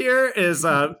accomplish here is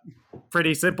a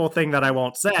pretty simple thing that I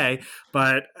won't say,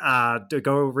 but to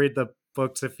go read the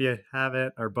books if you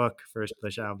haven't, or book for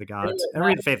the Shadow of the Gods, and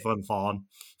read Faithful and Fallen.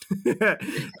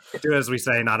 Do as we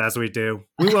say, not as we do.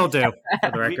 We will do,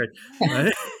 for the record.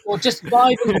 Or just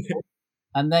buy them,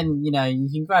 and then you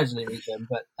can gradually read them,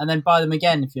 and then buy them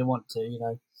again if you want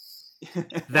to.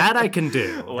 That I can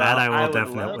do. Well, that I will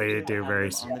definitely do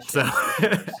very soon. So.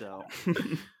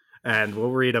 And we'll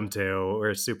read them too.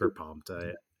 We're super pumped.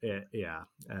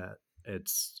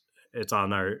 It's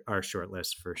on our short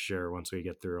list for sure once we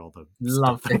get through all the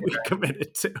stuff that we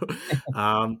committed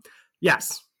to.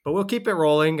 Yes, but we'll keep it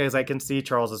rolling as I can see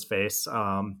Charles's face.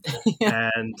 And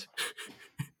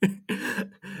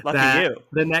lucky you.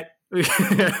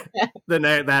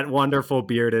 That wonderful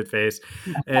bearded face.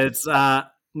 It's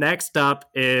next up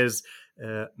is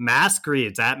Mask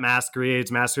Reads at Mask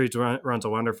Reads. Mask Reads runs a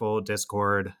wonderful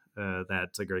Discord.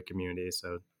 That's a great community,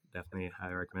 so definitely I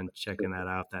recommend checking that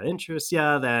out if that interests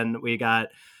you. Then we got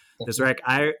this rec.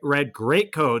 I read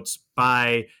Great Coats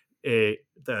by the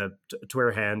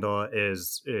Twitter handle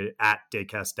is at De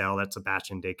Castel. That's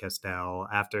Sebastian De Castel.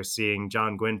 After seeing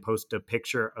John Gwynn post a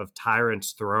picture of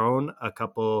Tyrant's Throne a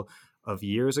couple of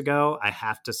years ago, I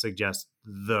have to suggest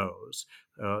those.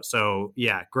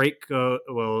 Great Coat.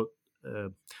 Well,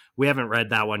 we haven't read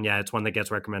that one yet. It's one that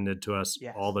gets recommended to us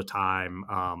all the time,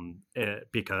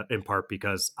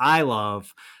 because I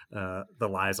love the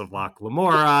Lies of Locke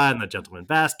Lamora and the Gentleman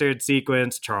Bastard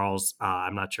sequence. Charles,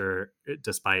 I'm not sure,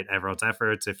 despite everyone's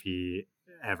efforts, if he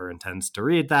ever intends to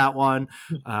read that one.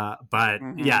 But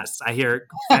yes, I hear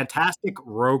fantastic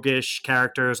roguish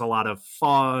characters, a lot of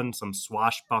fun, some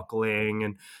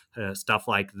swashbuckling and stuff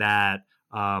like that.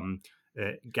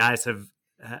 Guys,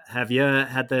 have you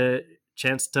had the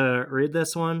chance to read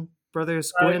this one,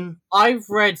 Brothers Gwyn? I've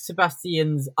read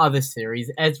Sebastian's other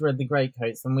series, Ezra the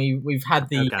Greatcoats, and we've had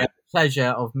the pleasure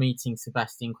of meeting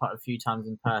Sebastian quite a few times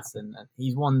in person.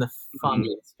 He's one of the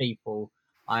funniest people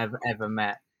I've ever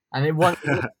met. And he's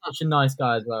such a nice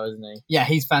guy as well, isn't he? Yeah,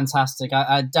 he's fantastic.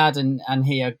 Dad and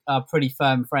he are pretty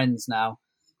firm friends now.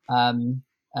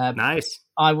 Nice.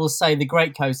 I will say the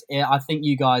Greatcoats, I think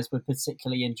you guys would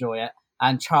particularly enjoy it.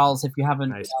 And Charles, if you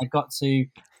haven't got to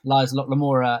Lies of Locke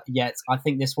Lamora yet, I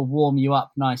think this will warm you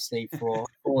up nicely for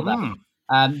that.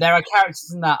 There are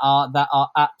characters in that are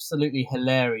absolutely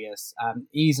hilarious,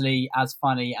 easily as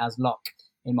funny as Locke,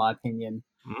 in my opinion.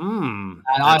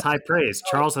 That's high praise.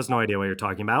 Charles has no idea what you're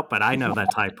talking about, but I know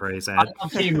that's high praise, Ed. I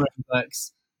love humour in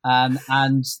books.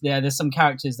 And there's some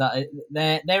characters that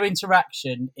their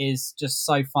interaction is just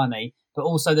so funny, but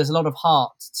also there's a lot of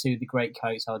heart to the Great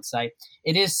Coats, I would say.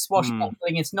 It is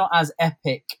swashbuckling. It's not as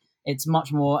epic. It's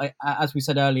much more, as we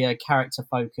said earlier, character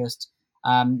focused.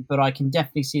 But I can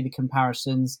definitely see the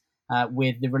comparisons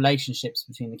with the relationships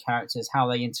between the characters, how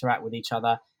they interact with each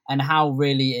other, and how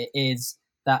really it is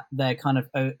that they're kind of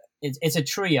it's a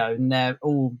trio and they're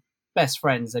all best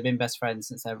friends. They've been best friends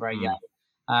since they're very young,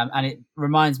 and it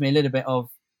reminds me a little bit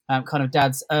of kind of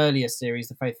Dad's earlier series,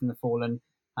 The Faith and the Fallen,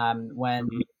 when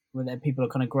people are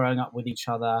kind of growing up with each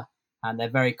other and they're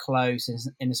very close,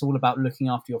 and it's all about looking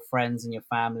after your friends and your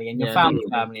family and your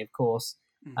family, of course,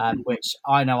 which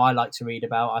I know I like to read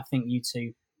about. I think you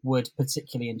two would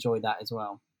particularly enjoy that as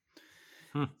well.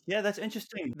 Yeah, that's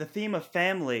interesting. The theme of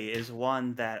family is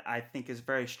one that I think is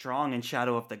very strong in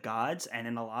Shadow of the Gods and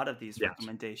in a lot of these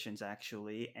recommendations,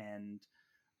 actually. And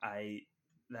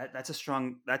that's a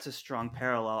strong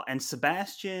parallel. And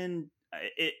Sebastian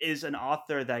is an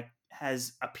author that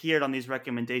has appeared on these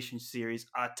recommendation series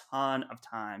a ton of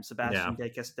times. Sebastian de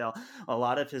Castell. A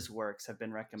lot of his works have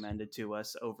been recommended to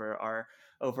us over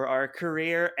our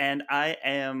career, and I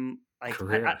am.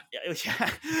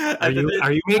 Are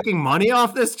you making money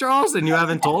off this, Charles? And you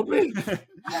haven't told me?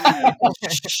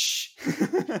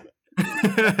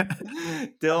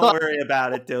 Don't worry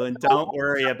about it, Dylan. Don't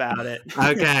worry about it.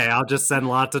 Okay, I'll just send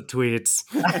lots of tweets.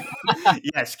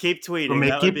 Yes, keep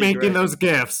tweeting. Keep making those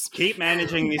gifts. Keep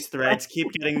managing these threads.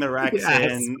 Keep getting the recs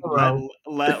in.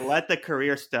 Let the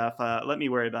career stuff. Let me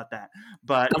worry about that.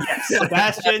 But yes,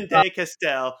 Sebastian de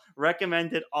Castell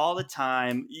recommended all the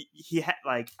time. He had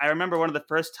I remember one of the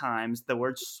first times the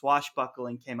word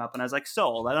swashbuckling came up, and I was like,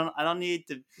 sold. I don't need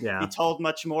to be told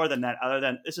much more than that, other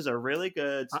than this is a really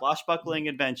good swashbuckling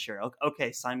adventure.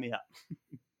 Okay, sign me up.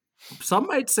 Some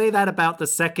might say that about the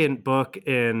second book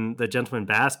in the Gentleman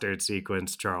Bastard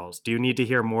sequence, Charles. Do you need to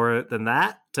hear more than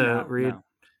that to read? No.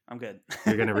 I'm good.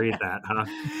 You're going to read that, huh?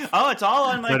 Oh, it's all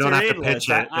on my to-read list.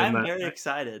 I'm very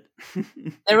excited.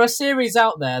 There are series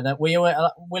out there that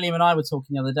William and I were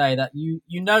talking the other day that you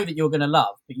know that you're going to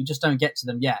love, but you just don't get to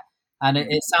them yet. And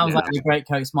it sounds like the Great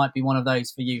Coats might be one of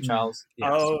those for you, Charles. Yes.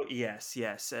 Oh,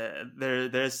 yes.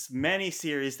 There's many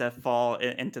series that fall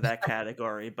into that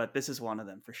category, but this is one of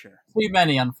them for sure. Too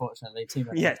many, unfortunately. Too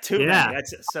many. Yeah, too many.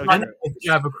 That's so true.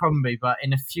 Abercrombie, but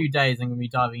in a few days I'm going to be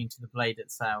diving into the Blade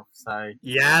itself. So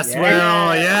yes, Will.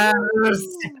 Yes.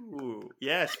 Ooh,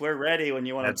 yes, we're ready when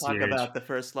you want to talk about the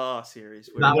First Law series.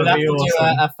 We'll have to do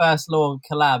a First Law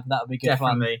collab. That would be good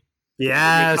fun.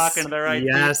 Yes. If you're talking to the right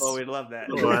people, we'd love that.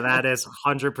 Well, that is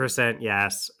 100%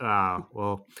 yes.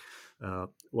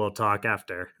 We'll talk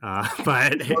after.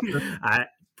 But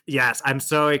yes, I'm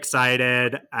so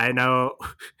excited. I know.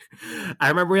 I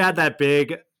remember we had that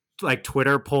big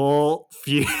Twitter poll,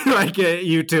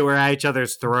 you two were at each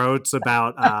other's throats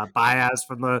about Baez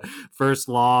from the First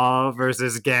Law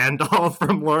versus Gandalf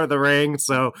from Lord of the Rings.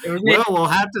 So we'll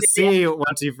have to see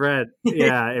once you've read.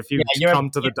 Yeah, if you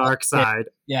come to the dark side.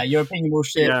 Yeah, your opinion will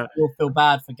shift. Yeah. You'll feel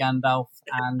bad for Gandalf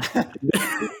and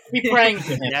be praying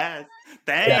for him. Yes.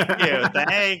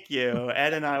 Thank you.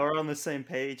 Ed and I were on the same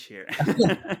page here. I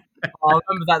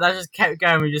remember that. That just kept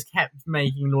going. We just kept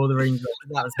making Lord of the Rings.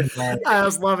 That was hilarious. I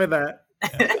was loving that.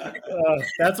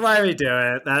 That's why we do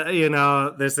it.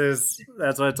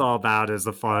 That's what it's all about, is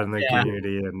the fun, the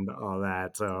community, and all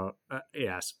that. So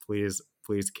yes, please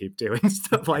keep doing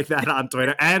stuff like that on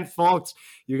Twitter. And folks,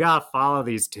 you gotta follow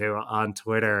these two on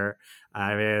Twitter.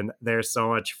 I mean, they're so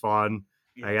much fun.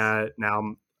 Yes.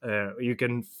 You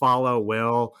can follow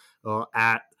Will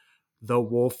at the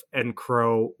Wolf and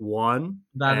Crow 1,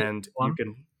 and you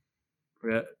can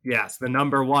the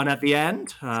number 1 at the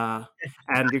end,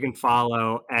 and you can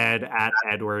follow Ed at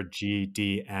Edward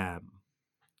GDM.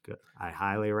 Good. I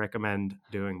highly recommend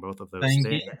doing both of those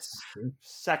things.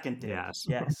 Second, yes,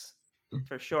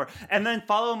 for sure. And then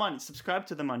follow them subscribe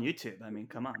to them on YouTube. I mean,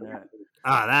 come on,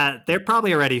 they're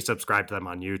probably already subscribed to them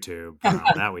on YouTube.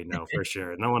 That we know for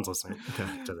sure. No one's listening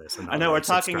to this. I know we're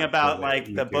talking about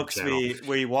the books channel.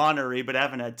 we want to read but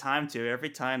haven't had time to. Every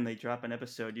time they drop an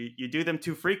episode, you do them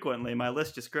too frequently. My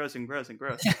list just grows and grows and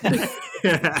grows.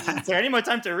 Is there any more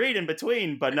time to read in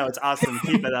between? But no, it's awesome.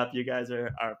 Keep it up. You guys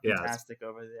are fantastic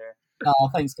over there. Oh,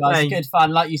 thanks, guys. It's good fun.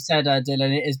 Like you said,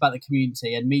 Dylan, it is about the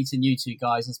community, and meeting you two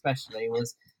guys especially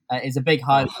is a big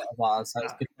highlight of ours, so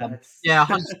it's good fun. Yeah,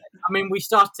 100%. I mean, we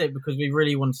started it because we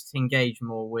really wanted to engage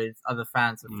more with other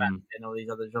fans of fantasy and all these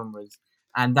other genres.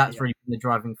 and that's really been the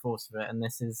driving force of it. And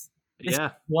this is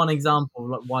one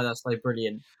example of why that's so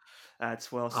brilliant.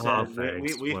 That's well said. Oh,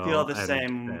 we feel the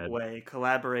same way.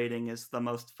 Collaborating is the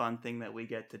most fun thing that we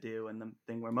get to do, and the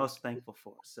thing we're most thankful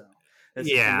for. So,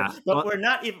 but we're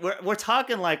not even. We're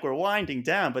talking like we're winding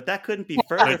down, but that couldn't be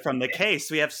further from the case.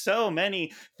 We have so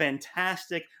many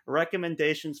fantastic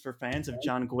recommendations for fans of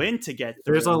John Gwynne to get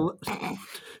through.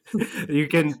 You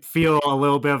can feel a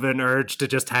little bit of an urge to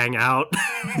just hang out.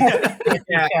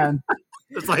 Yeah.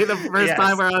 It's like the first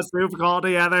time we're on a Zoom call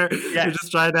together. We're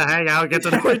just trying to hang out, get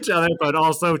to know each other, but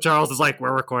also Charles is like,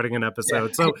 we're recording an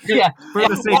episode. So for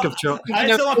the sake of Charles,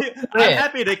 I'm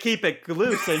happy to keep it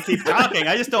loose and keep talking.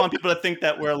 I just don't want people to think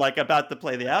that we're like about to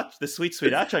play the sweet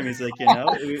outro music. You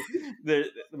know,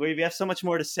 we have so much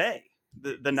more to say.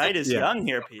 The night is young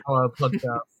here, people.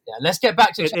 Let's get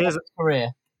back to his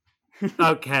career.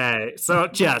 Okay, so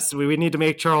Jess, we need to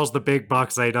make Charles the big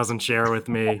bucks that he doesn't share with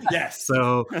me. Yes.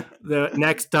 So the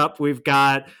next up, we've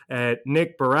got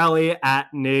Nick Borelli at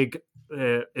Nig.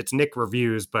 It's Nick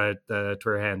Reviews, but the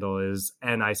Twitter handle is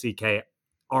NickRevws.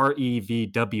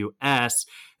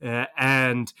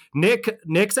 And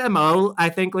Nick's MO, I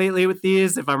think, lately with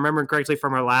these, if I'm remembering correctly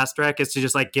from our last rec, is to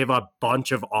just like give a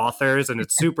bunch of authors, and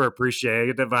it's super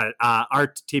appreciated. But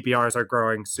our TPRs are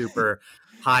growing super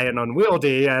high and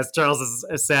unwieldy, as Charles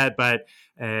has said, but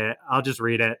I'll just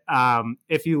read it.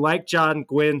 If you like John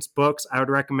Gwynne's books, I would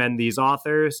recommend these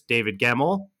authors: David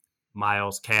Gemmell,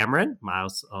 Miles Cameron.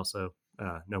 Miles also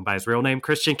known by his real name,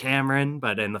 Christian Cameron,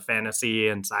 but in the fantasy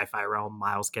and sci-fi realm,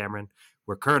 Miles Cameron.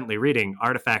 We're currently reading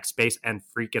Artifact Space and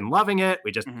freaking loving it.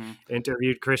 We just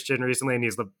interviewed Christian recently, and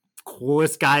he's the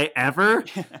coolest guy ever.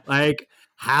 Like,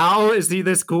 how is he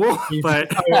this cool?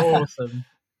 But so awesome.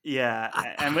 Yeah,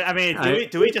 and I mean,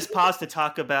 do we just pause to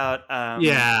talk about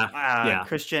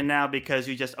Christian now, because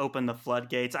you just opened the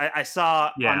floodgates? I saw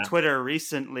on Twitter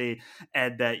recently,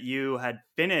 Ed, that you had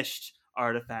finished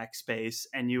Artifact Space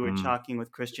and you were talking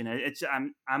with Christian.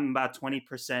 I'm about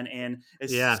 20% in.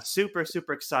 It's super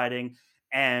exciting,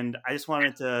 and I just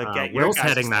wanted to get your Will's guys'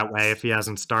 heading thoughts. that way if he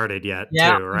hasn't started yet,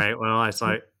 too, right? Well,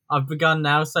 I've begun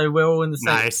now, so we're all in the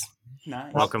same.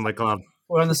 Nice. Welcome to the club.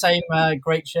 We're on the same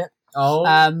great ship.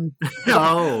 Working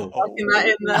that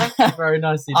in there. Very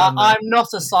nicely done. I'm not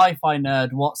a sci-fi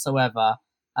nerd whatsoever.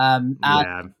 And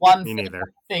one thing I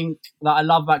think that I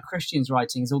love about Christian's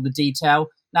writing is all the detail.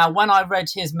 Now, when I read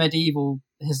his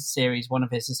series, one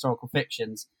of his historical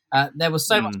fictions, there was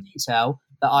so much detail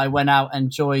that I went out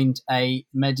and joined a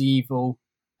medieval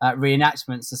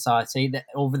reenactment society.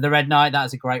 Over the Red Knight, that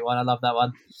was a great one. I love that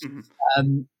one.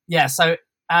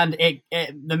 And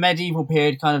the medieval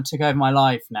period kind of took over my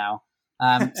life now.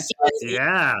 Changed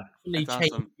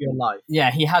your life.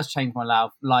 Yeah, he has changed my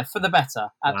life for the better.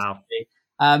 Absolutely.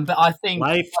 Wow. But I think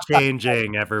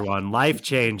life-changing, everyone.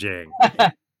 Life-changing.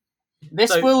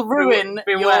 This will ruin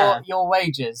your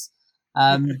wages.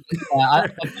 I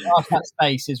think Artifact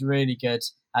Space is really good,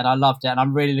 and I loved it, and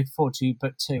I'm really looking forward to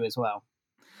book 2 as well.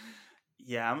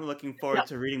 Yeah, I'm looking forward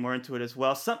to reading more into it as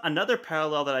well. Another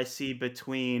parallel that I see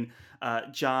between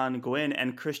John Gwynne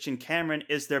and Christian Cameron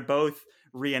is they're both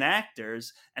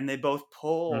reenactors, and they both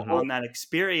pull on that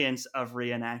experience of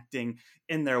reenacting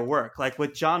in their work. Like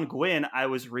with John Gwynne, I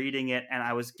was reading it and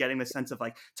I was getting the sense of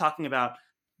like talking about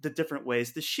the different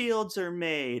ways the shields are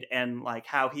made, and like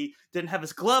how he didn't have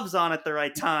his gloves on at the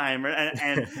right time,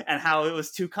 and how it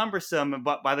was too cumbersome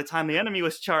but by the time the enemy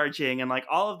was charging, and like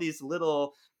all of these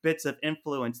little bits of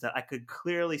influence that I could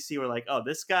clearly see were like, oh,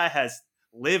 this guy has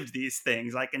lived these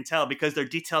things. I can tell because they're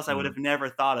details I would have never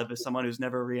thought of as someone who's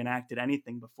never reenacted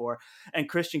anything before. And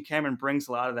Christian Cameron brings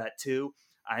a lot of that too.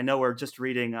 I know we're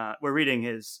reading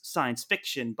his science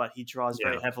fiction, but he draws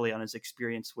very heavily on his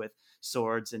experience with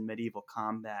swords and medieval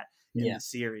combat in the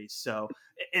series. So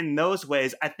in those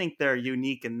ways, I think they're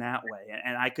unique in that way.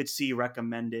 And I could see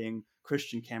recommending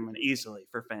Christian Cameron easily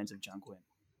for fans of John Gwynne.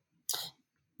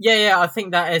 Yeah, I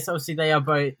think that is obviously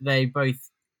they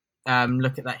both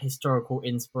look at that historical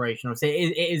inspiration. Obviously,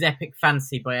 it is epic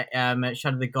fantasy, but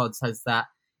Shadow of the Gods has that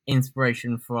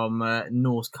inspiration from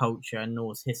Norse culture and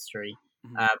Norse history.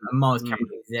 And Miles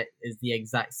Cameron is the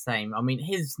exact same. I mean,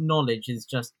 his knowledge is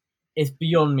it's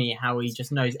beyond me how he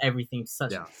just knows everything to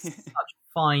such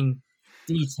fine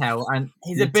detail, and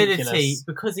his ability,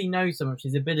 because he knows so much,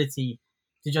 his ability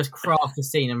to just craft a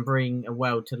scene and bring a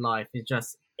world to life is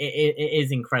just it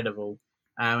is incredible,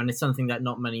 and it's something that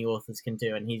not many authors can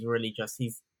do. And he's really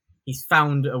he's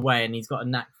found a way, and he's got a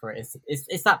knack for it.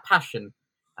 It's that passion.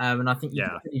 And I think you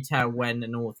can really tell when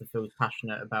an author feels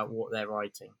passionate about what they're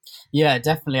writing. Yeah,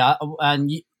 definitely.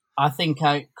 I I think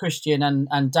Christian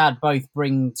and Dad both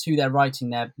bring to their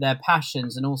writing their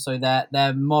passions and also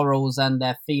their morals and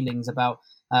their feelings about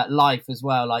life as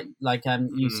well. Like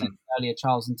you said earlier,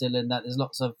 Charles and Dylan, that there's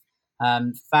lots of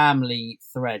family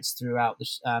threads throughout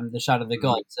the Shadow of the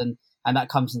Gods, and that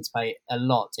comes into play a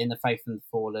lot in the Faith and the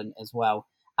Fallen as well.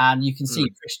 And you can see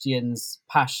Christian's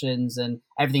passions and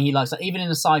everything he likes. Like, even in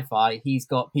a sci-fi, he's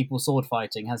got people sword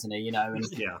fighting, hasn't he? You know,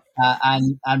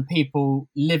 and people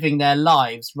living their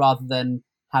lives rather than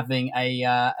having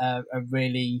a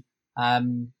really how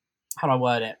do I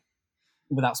word it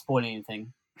without spoiling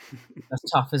anything? That's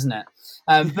tough, isn't it?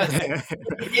 But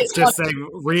it's just saying,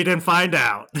 read and find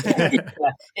out. It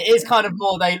is kind of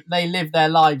more they live their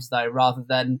lives though, rather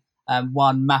than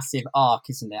one massive arc,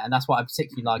 isn't it? And that's what I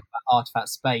particularly like about Artifact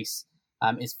Space.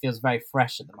 It feels very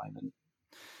fresh at the moment.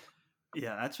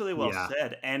 Yeah, that's really well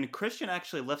said. And Christian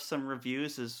actually left some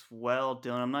reviews as well,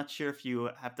 Dylan. I'm not sure if you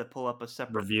have to pull up a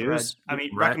separate reviews. Thread. I mean,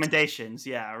 recommendations.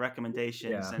 Yeah,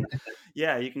 recommendations. Yeah. And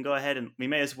yeah, you can go ahead and we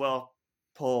may as well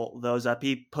pull those up.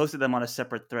 He posted them on a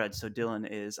separate thread, so Dylan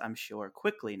is, I'm sure,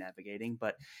 quickly navigating,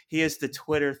 but he is the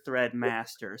Twitter thread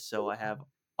master, so I have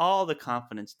all the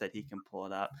confidence that he can pull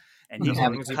it up, and he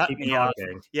can cut me off.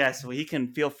 Yeah, so he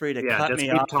can feel free to cut me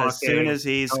off as soon as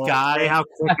he's got it. How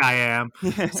quick I am.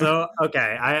 So,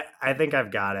 okay, I think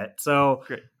I've got it. So,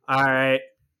 great. All right,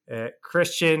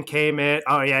 Christian came in.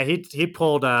 Oh yeah, he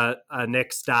pulled a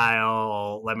Nick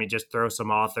style. Let me just throw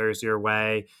some authors your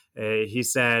way. He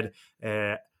said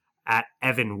at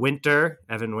Evan Winter.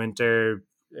 Evan Winter.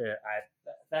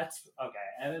 That's okay.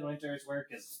 Evan Winter's work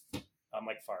is. I'm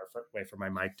like far away from my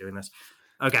mic doing this.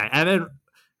 Okay,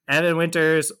 Evan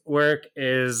Winter's work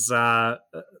is like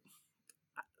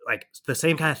the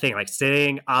same kind of thing, like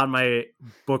sitting on my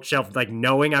bookshelf, like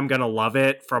knowing I'm gonna love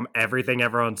it from everything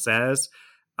everyone says,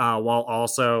 while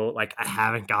also like I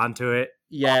haven't gone to it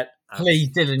yet.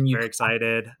 Please, Dylan, you very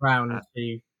excited. Round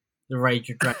to the Rage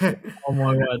of Dragons. Oh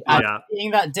my word!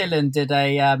 Seeing that Dylan did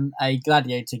a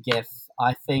Gladiator GIF,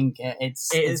 I think it's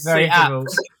very apt.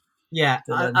 Yeah,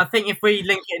 I think if we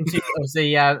link it into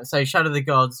obviously, so Shadow of the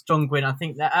Gods, John Gwynne, I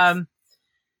think that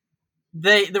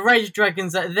the Rage of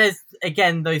Dragons, there's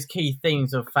again those key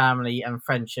themes of family and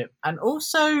friendship, and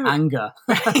also anger.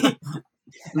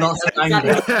 Lots of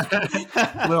anger.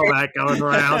 Little that going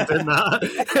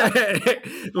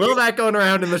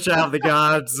around in the Shadow of the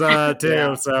Gods too.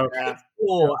 Yeah. So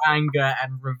anger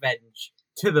and revenge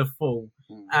to the full.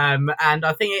 And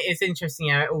I think it is interesting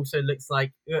how it also looks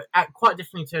like quite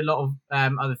differently to a lot of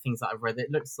other things that I've read.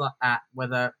 It looks like at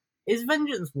whether is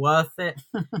vengeance worth it.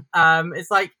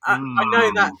 It's like I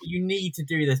know that you need to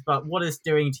do this, but what is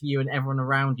doing to you and everyone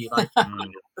around you? Like,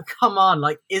 come on,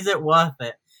 like, is it worth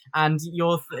it? And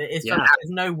it's there's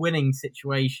no winning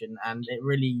situation, and it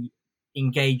really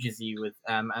engages you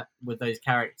with those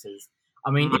characters. I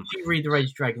mean, if you read The Rage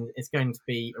of Dragons, it's going to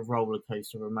be a roller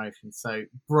coaster of emotions. So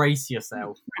brace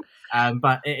yourself,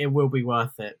 but it will be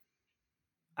worth it.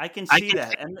 I can see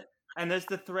that, and there's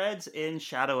the threads in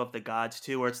Shadow of the Gods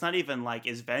too, where it's not even like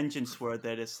is vengeance worth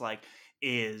it. It's like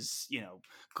is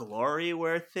glory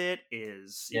worth it?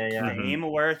 Is fame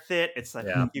worth it? It's like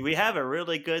we have a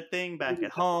really good thing back at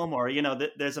home, or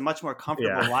there's a much more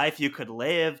comfortable life you could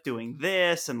live doing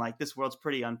this, and like this world's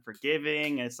pretty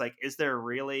unforgiving. And it's like, is there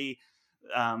really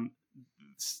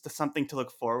something to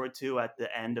look forward to at the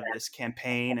end of this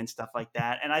campaign and stuff like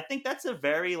that? And I think that's a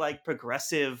very like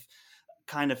progressive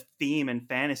kind of theme in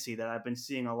fantasy that I've been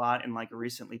seeing a lot in like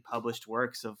recently published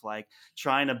works of like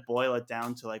trying to boil it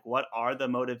down to like what are the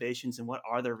motivations and what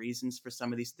are the reasons for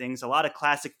some of these things. A lot of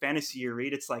classic fantasy you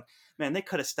read, it's like, man, they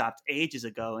could have stopped ages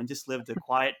ago and just lived a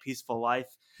quiet, peaceful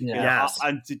life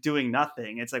doing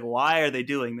nothing. It's like, why are they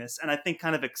doing this? And I think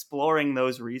kind of exploring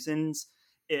those reasons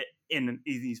in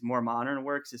these more modern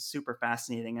works is super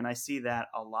fascinating, and I see that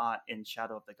a lot in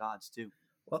Shadow of the Gods too.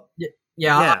 Well,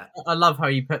 I love how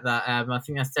you put that. I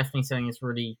think that's definitely something that's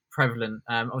really prevalent.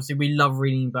 Obviously, we love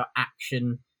reading about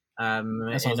action.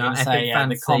 That's what I was going to say.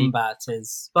 The combat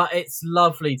is, but it's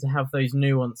lovely to have those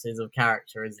nuances of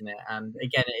character, isn't it? And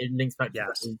again, it links back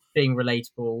to being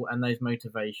relatable and those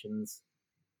motivations.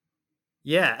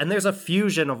 Yeah, and there's a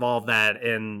fusion of all of that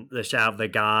in the Shadow of the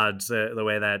Gods. The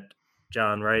way that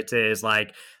John writes it is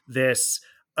like this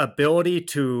ability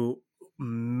to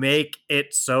make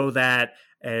it so that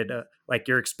like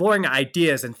you're exploring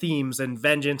ideas and themes and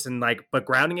vengeance and like, but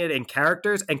grounding it in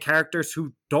characters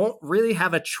who don't really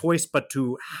have a choice but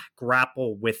to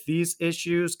grapple with these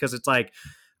issues. Because it's like,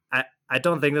 I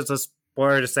don't think this is a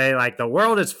spoiler to say like the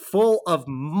world is full of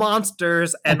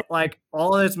monsters and like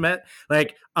all this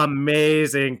like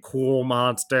amazing cool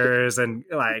monsters, and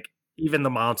like even the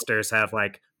monsters have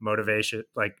like motivation.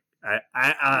 Like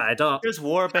I don't. There's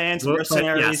war bands, But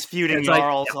mercenaries, yes, feuding it's like,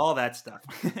 jarls, all that stuff.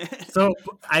 So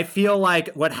I feel like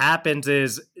what happens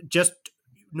is just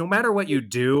no matter what you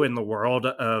do in the world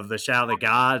of the Shadow of the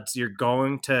Gods, you're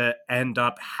going to end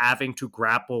up having to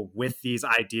grapple with these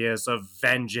ideas of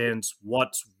vengeance,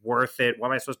 what's worth it, what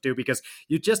am I supposed to do? Because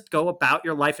you just go about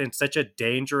your life in such a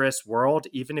dangerous world,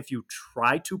 even if you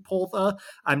try to pull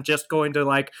I'm just going to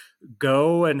like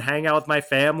go and hang out with my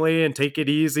family and take it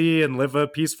easy and live a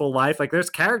peaceful life. Like there's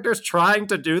characters trying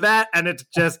to do that, and it's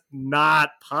just not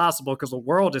possible because the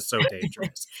world is so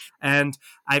dangerous. And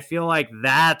I feel like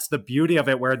that's the beauty of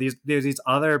it, where there's these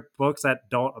other books that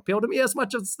don't appeal to me as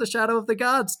much as The Shadow of the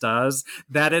Gods does,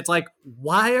 that it's like,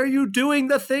 why are you doing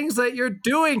the things that you're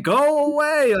doing? Go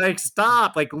away, like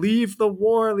stop, like leave the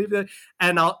war,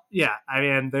 and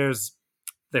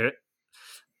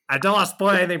I don't want to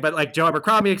spoil anything, but like Joe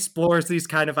Abercrombie explores these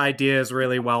kind of ideas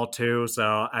really well too.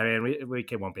 So I mean, we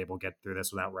won't be able to get through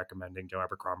this without recommending Joe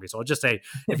Abercrombie. So I'll just say,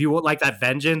 if you would like that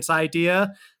vengeance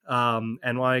idea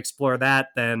and want to explore that,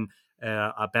 then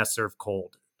a Best Served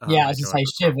Cold. Yeah, I was going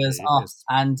to say Shivers,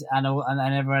 and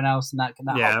everyone else in that.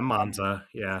 Yeah, Monza.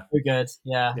 Yeah, very good.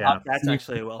 Yeah, that's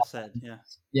actually well said. Yeah,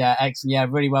 yeah, excellent. Yeah,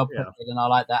 really well put, and I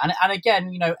like that. And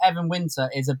again, Evan Winter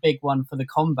is a big one for the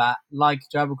combat, like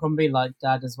Joe Abercrombie, like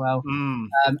Dad as well.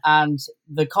 And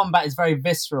the combat is very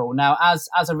visceral. Now, as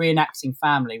a reenacting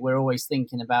family, we're always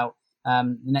thinking about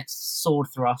the next sword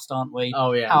thrust, aren't we?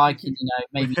 Oh yeah, how I can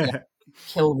maybe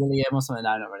kill William or something.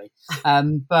 No, not really.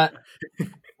 But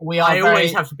I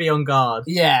always have to be on guard.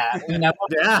 Yeah,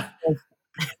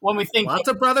 when we think lots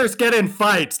of brothers get in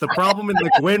fights. The problem in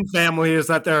the Gwyn family is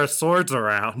that there are swords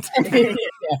around. Right into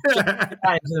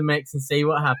the mix and see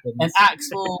what happens. An axe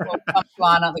will come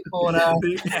flying out the corner.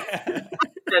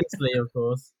 Accidentally, of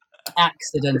course.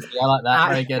 Accidentally, I like that.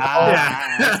 Very good.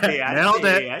 Nailed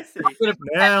it.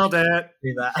 Nailed it.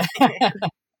 Do that.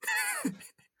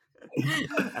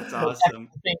 That's awesome.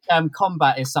 I think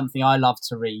combat is something I love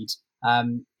to read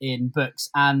in books,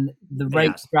 and the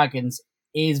Rage of Dragons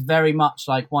is very much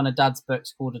like one of Dad's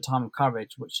books called A Time of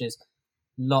Courage, which is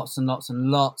lots and lots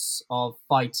and lots of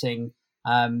fighting,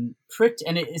 and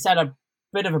it's at a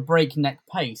bit of a breakneck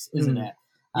pace, isn't it?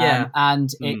 And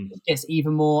it gets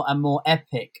even more and more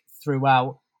epic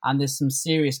throughout, and there's some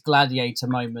serious gladiator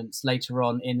moments later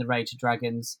on in the Rage of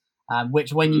Dragons,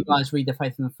 which when you guys read The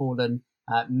Faith and the Fallen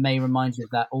may remind you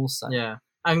of that also. Yeah.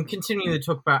 And continuing to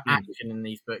talk about action in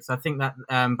these books, I think that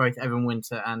both Evan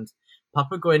Winter and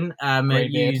Papa Gwyn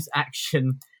use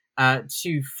action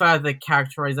to further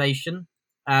characterization.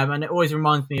 And it always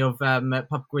reminds me of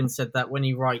Papa Gwyn said that when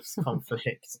he writes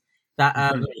conflict,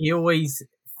 that he always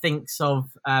thinks of,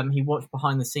 he watched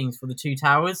behind the scenes for The Two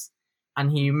Towers,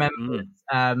 and he remembers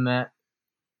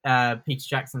Peter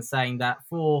Jackson saying that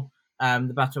for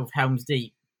the Battle of Helm's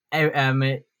Deep,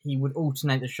 he would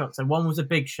alternate the shots. So one was a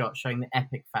big shot showing the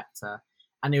epic factor,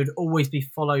 and it would always be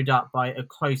followed up by a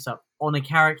close-up on a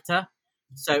character.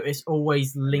 So it's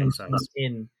always linked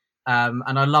in.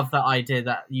 And I love that idea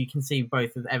that you can see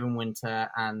both with Evan Winter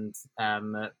and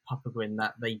Papa Gwyn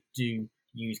that they do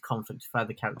use conflict for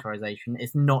further characterization.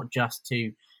 It's not just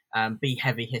to be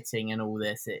heavy-hitting and all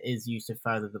this. It is used to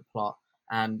further the plot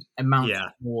and amounts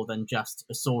to more than just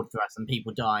a sword thrust and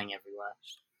people dying everywhere.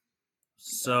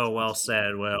 So well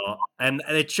said, Will. And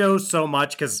it shows so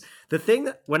much, because the thing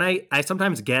that when I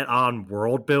sometimes get on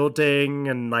world building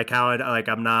and like how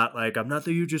I'm not the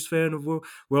hugest fan of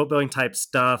world building type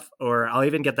stuff, or I'll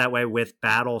even get that way with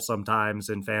battle sometimes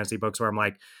in fantasy books where I'm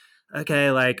like, okay,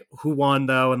 like who won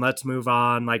though, and let's move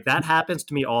on. Like that happens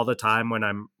to me all the time when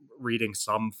I'm reading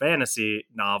some fantasy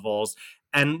novels.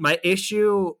 And my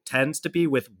issue tends to be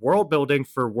with world building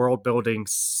for world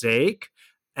building's sake,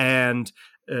 and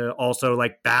also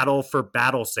like battle for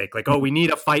battle's sake, like, oh, we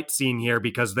need a fight scene here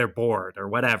because they're bored or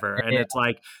whatever. And it's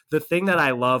like the thing that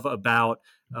I love about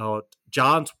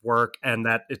John's work, and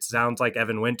that it sounds like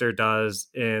Evan Winter does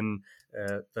in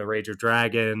the Rage of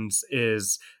Dragons,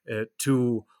 is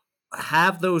to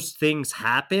have those things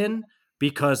happen,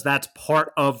 because that's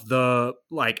part of the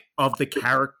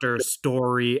character's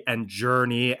story and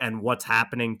journey and what's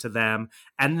happening to them.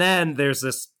 And then there's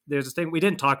this thing, we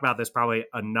didn't talk about this probably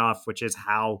enough, which is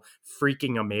how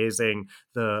freaking amazing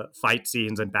the fight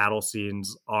scenes and battle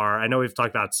scenes are. I know we've talked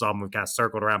about some, we've kind of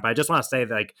circled around, but I just want to say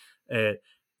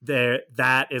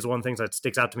that is one of the things that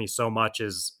sticks out to me so much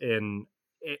is in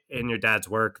your dad's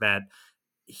work, that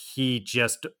he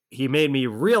made me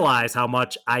realize how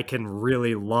much I can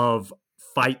really love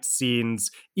fight scenes,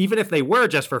 even if they were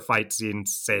just for fight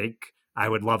scenes' sake. I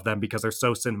would love them because they're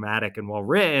so cinematic and well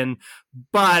written,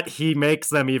 but he makes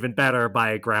them even better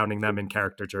by grounding them in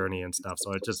character journey and stuff.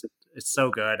 So it's so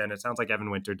good. And it sounds like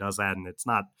Evan Winter does that. And it's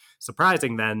not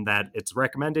surprising then that it's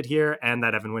recommended here and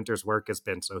that Evan Winter's work has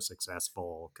been so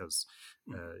successful because,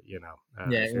 if you're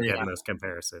getting those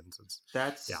comparisons.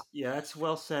 That's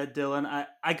well said, Dylan.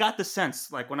 I got the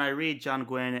sense, like when I read John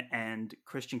Gwynne and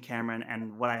Christian Cameron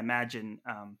and what I imagine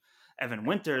Evan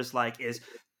Winter's like is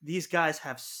these guys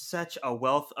have such a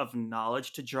wealth of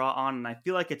knowledge to draw on. And I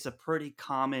feel like it's a pretty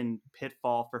common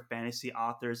pitfall for fantasy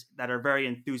authors that are very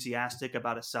enthusiastic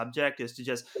about a subject is to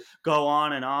just go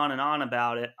on and on and on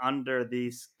about it under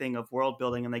this thing of world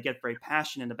building. And they get very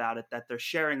passionate about it, that they're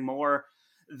sharing more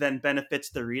than benefits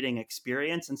the reading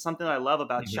experience. And something I love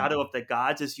about Shadow of the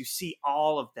Gods is you see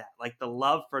all of that, like the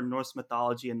love for Norse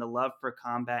mythology and the love for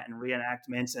combat and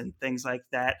reenactments and things like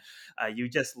that. You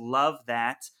just love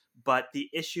that. But the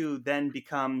issue then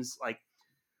becomes like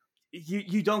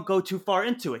you don't go too far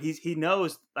into it. He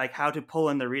knows like how to pull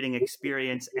in the reading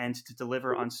experience and to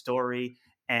deliver on story.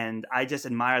 And I just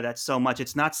admire that so much.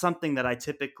 It's not something that I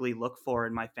typically look for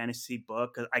in my fantasy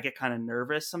book. I get kind of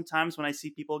nervous sometimes when I see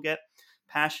people get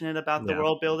passionate about the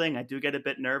world building. I do get a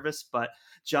bit nervous, but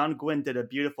John Gwynne did a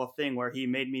beautiful thing where he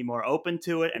made me more open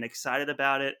to it and excited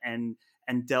about it and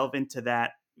delve into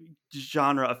that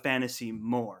genre of fantasy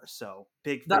more. So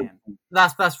big fan.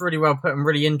 That's really well put and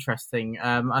really interesting.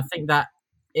 I think that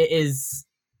it's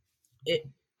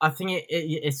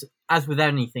as with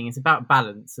anything, it's about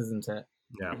balance, isn't it?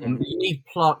 Yeah. You need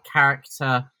plot,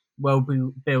 character, world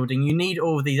building. You need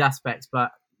all of these aspects,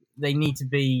 but they need to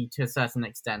be to a certain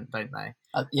extent, don't they?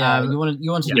 You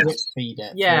want to drip feed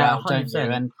it, don't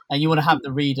you? And you want to have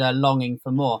the reader longing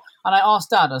for more. And I asked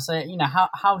Dad, I say,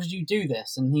 how did you do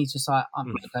this? And he's just like, I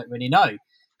don't really know.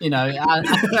 That's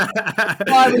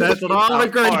what all the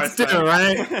greats do,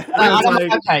 right?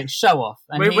 Okay, show off.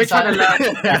 And we're trying to learn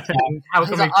how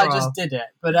I just did it,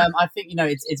 but I think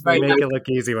it's very. They make it look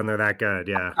easy when they're that good,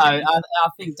 yeah. No, I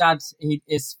think Dad,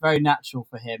 it's very natural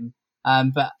for him.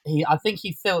 But I think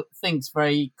he thinks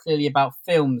very clearly about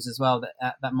films as well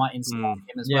that might inspire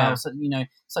him as well. So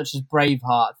such as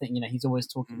Braveheart. I think he's always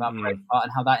talking about Braveheart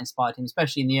and how that inspired him,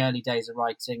 especially in the early days of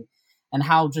writing, and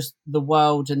how just the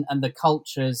world and the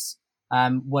cultures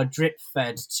were drip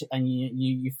fed, and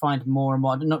you find more and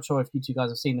more. I'm not sure if you two guys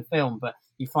have seen the film, but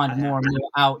you find more and more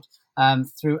out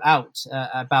throughout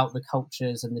about the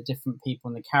cultures and the different people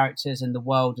and the characters and the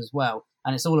world as well.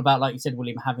 And it's all about, like you said,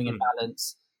 William, having a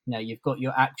balance. You've got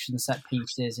your action set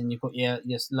pieces and you've got your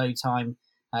slow time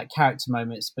character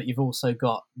moments, but you've also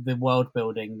got the world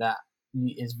building that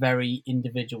is very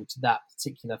individual to that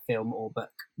particular film or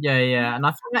book. Yeah. And I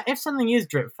think that if something is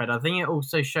drip fed, I think it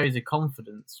also shows a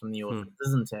confidence from the author,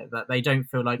 doesn't it? That they don't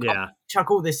feel like, chuck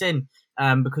all this in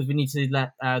because we need to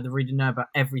let the reader know about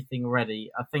everything already.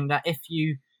 I think that if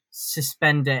you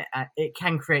suspend it, it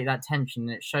can create that tension.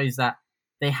 And it shows that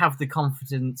they have the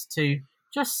confidence to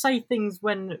just say things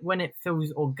when it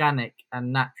feels organic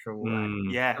and natural.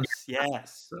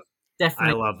 Yes.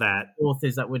 Definitely. I love that.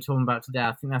 Authors that we're talking about today,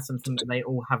 I think that's something that they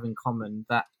all have in common,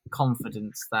 that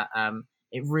confidence that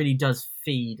it really does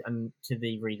feed to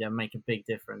the reader and make a big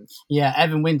difference. Yeah,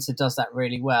 Evan Winter does that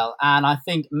really well. And I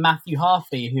think Matthew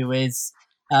Harvey, who is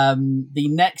the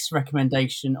next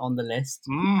recommendation on the list.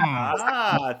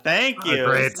 Thank you.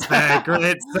 Great spec.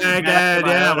 Yeah,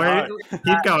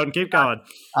 keep going.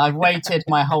 I've waited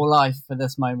my whole life for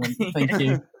this moment. Thank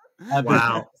you.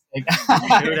 Wow.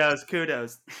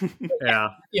 Kudos. Yeah.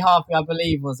 Matthew Harvey, I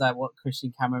believe, was what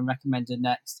Christian Cameron recommended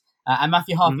next. And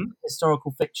Matthew Harvey is a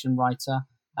historical fiction writer.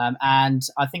 And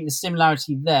I think the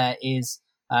similarity there is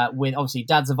with, obviously,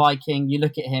 Dad's a Viking. You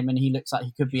look at him and he looks like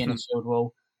he could be in a shield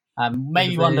wall.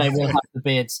 Maybe one day we'll have the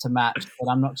beards to match, but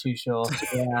I'm not too sure.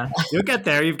 Yeah, you'll get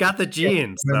there. You've got the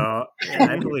genes, so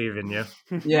I believe in you.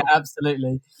 Yeah,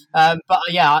 absolutely. But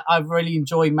I really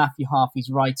enjoy Matthew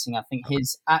Harvey's writing. I think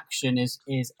his action is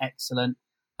excellent.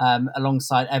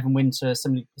 Alongside Evan Winter,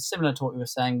 similar to what we were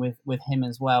saying with him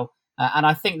as well. And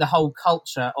I think the whole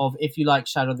culture of, if you like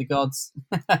Shadow of the Gods,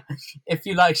 then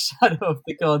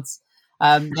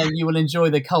you will enjoy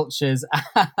the cultures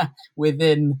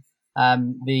within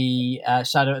the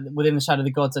Shadow of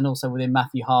the Gods, and also within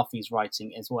Matthew Harvey's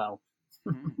writing as well.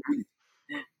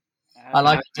 I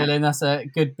like it, Dylan. That's a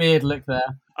good beard look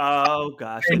there. Oh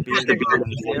gosh, the beard.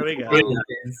 Here we go.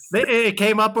 It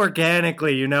came up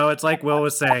organically, It's like Will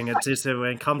was saying. It's just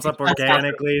when it comes up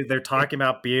organically. They're talking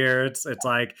about beards. It's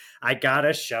like I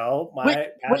gotta show my.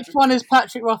 Which one is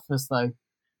Patrick Rothfuss though?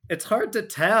 It's hard to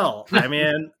tell. I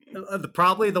mean,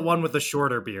 probably the one with the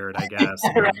shorter beard, I guess.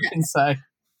 I reckon so.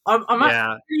 I'm Yeah.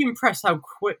 actually really impressed how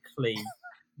quickly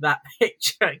that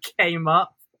picture came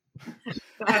up.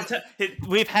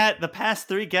 We've had the past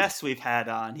 3 guests we've had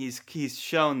on. He's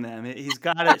shown them. He's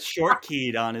got it short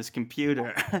keyed on his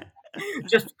computer.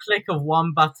 Just click of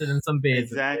one button and some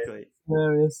beards. Exactly.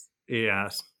 Hilarious.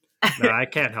 Yes. No, I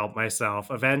can't help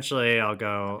myself. Eventually, I'll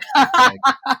go. Like,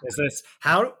 is this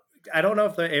how? I don't know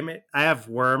if the image. I have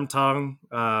worm tongue.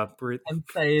 And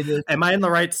say this Am I in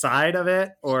the right side of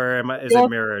it, or is it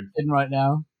mirrored? In right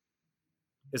now.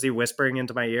 Is he whispering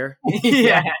into my ear?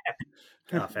 yeah.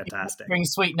 Oh, fantastic. Bring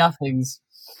sweet nothings.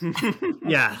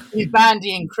 Yeah. He's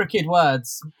bandying crooked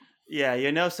words. Yeah,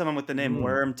 you know, someone with the name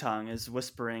Worm Tongue is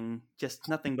whispering just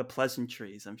nothing but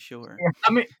pleasantries, I'm sure.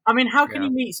 I mean, how can you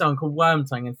meet someone called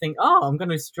Wormtongue and think, "Oh, I'm going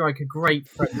to strike a great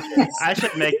friendship"? I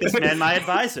should make this man my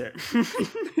advisor.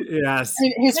 Yes.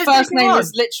 His first name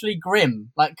is literally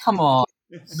Grim. Like, come on.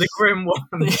 The Grim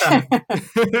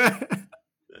Wormtongue.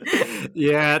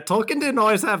 Yeah, Tolkien didn't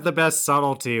always have the best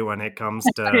subtlety when it comes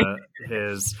to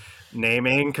his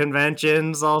naming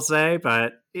conventions, I'll say,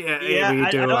 but yeah, we do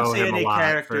I don't owe see him any a lot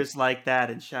characters like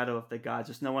that in Shadow of the Gods.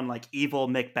 There's no one like evil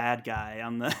McBad guy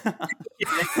on the. Apart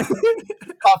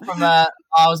from I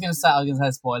was going to say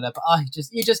spoiler, but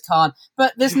you just can't.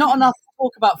 But there's not enough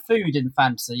talk about food in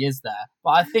fantasy, is there?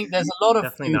 But I think there's a lot of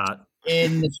Definitely food not.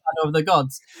 in the Shadow of the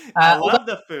Gods. I love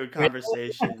the food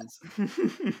conversations.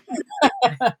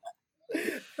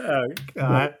 Oh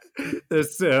God!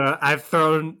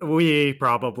 We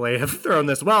probably have thrown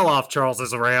this well off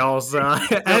Charles's rails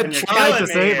and tried to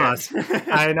save us.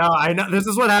 I know. This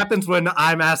is what happens when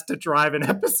I'm asked to drive an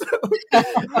episode.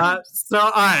 So,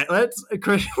 all right,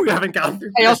 we haven't gotten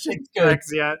through Christian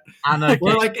Rex yet.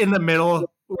 We're like in the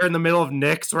middle. We're in the middle of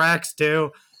Nick's Rex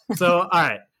too. So, all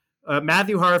right,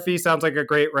 Matthew Harvey sounds like a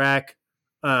great rec.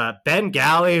 Ben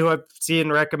Galley, who I've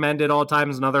seen recommended all the time,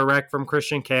 is another rec from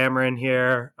Christian Cameron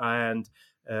here. And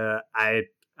I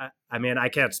mean, I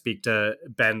can't speak to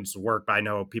Ben's work, but I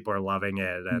know people are loving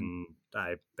it, and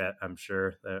I'm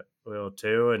sure that will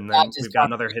too. And then we've got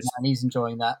another and he's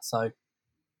enjoying that. So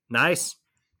nice,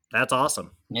 that's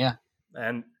awesome. Yeah,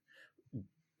 and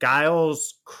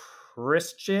Giles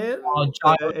Christian.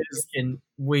 Christian.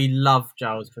 We love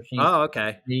Giles Christian. Oh,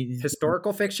 okay. He's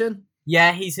historical fiction.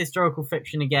 Yeah, he's historical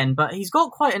fiction again, but he's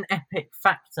got quite an epic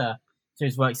factor to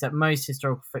his works that most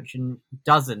historical fiction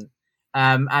doesn't.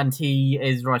 And he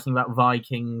is writing about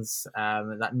Vikings,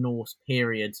 that Norse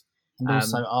period. And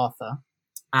also Arthur.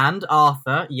 And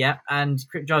Arthur, yeah. And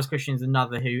Giles Christian is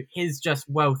another who, his just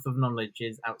wealth of knowledge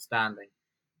is outstanding.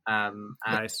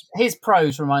 Nice. His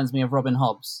prose reminds me of Robin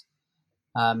Hobbs.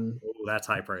 That's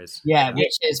high praise. Yeah,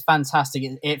 which is fantastic.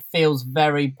 It feels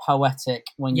very poetic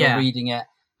when you're reading it.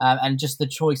 And just the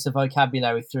choice of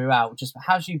vocabulary throughout just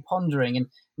has you pondering and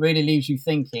really leaves you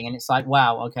thinking. And it's like,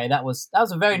 wow, okay, that was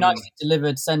a very nicely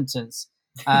delivered sentence.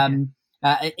 Even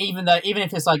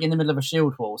if it's like in the middle of a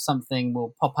shield wall, something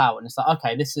will pop out and it's like,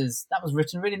 okay, that was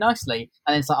written really nicely.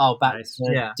 And it's like, back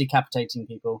to decapitating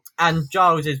people. And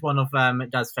Giles is one of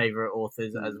Dad's favourite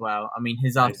authors as well. I mean,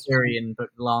 his Arthurian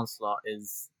book Lancelot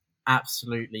is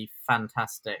absolutely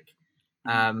fantastic.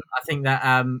 I think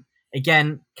that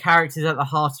again, characters at the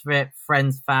heart of it,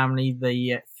 friends, family,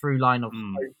 the through line of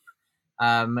hope,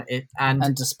 and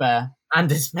despair. And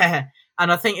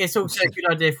I think it's also a good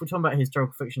idea, if we're talking about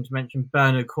historical fiction, to mention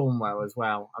Bernard Cornwell as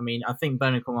well. I mean, I think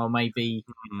Bernard Cornwell may be,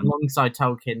 alongside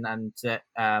Tolkien and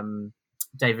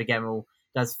David Gemmell,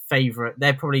 they're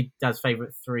probably Dad's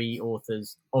favourite 3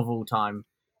 authors of all time.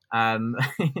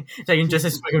 Taking just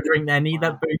a swig of drink there, need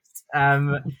that boost.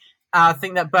 I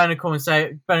think that Bernard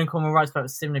Cornwell writes about a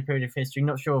similar period of history.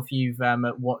 Not sure if you've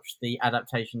watched the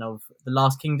adaptation of The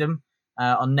Last Kingdom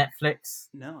on Netflix.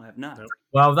 No, I have not.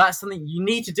 Well, that's something you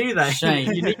need to do. That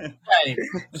shame. You need to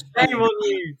shame on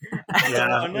you.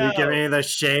 Yeah, you give me the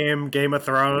shame Game of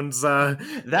Thrones that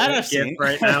I've seen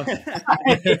right now.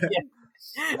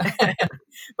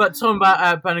 But talking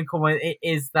about Bernard Cornwell, it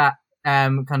is that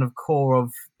kind of core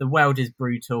of the world is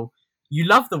brutal. You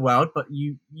love the world, but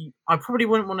I probably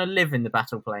wouldn't want to live in the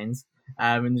battle plains,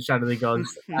 in the Shadow of the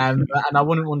Gods, and I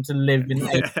wouldn't want to live in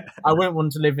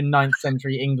 9th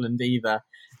century England either.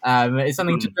 It's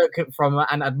something to look at from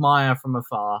and admire from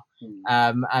afar.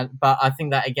 But I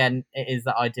think that again, it is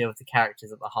the idea of the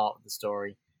characters at the heart of the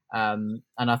story. And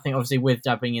I think obviously with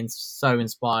Dad being so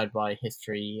inspired by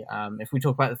history, if we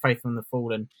talk about the Faithful and the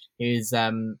Fallen, he is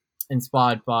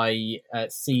inspired by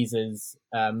Caesar's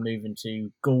move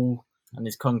into Gaul and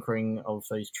his conquering of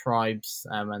those tribes,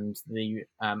 and the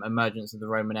emergence of the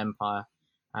Roman Empire.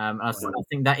 I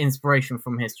think that inspiration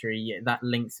from history, that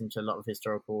links into a lot of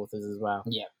historical authors as well.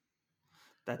 Yeah.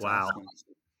 That's wow. awesome.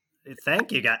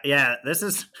 Thank you guys. Yeah, this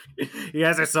is you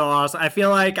guys are so awesome. I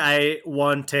feel like I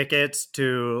won tickets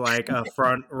to like a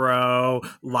front row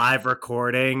live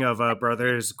recording of a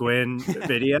Brothers Gwyn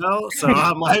video. So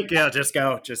I'm like, yeah, just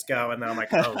go. And then I'm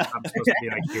like, oh, I'm supposed to be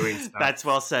like doing stuff. That's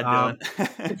well said, Dylan.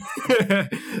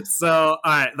 So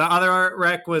all right, the other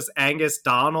rec was Angus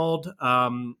Donald.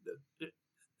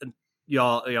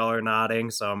 Y'all are nodding,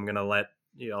 so I'm gonna let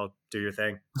y'all do your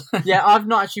thing. Yeah, I've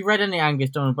not actually read any Angus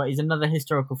Donald, but he's another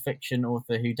historical fiction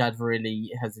author who Dad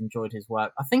really has enjoyed his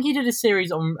work. I think he did a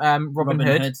series on Robin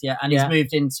Hood. Yeah, and he's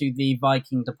moved into the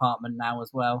Viking department now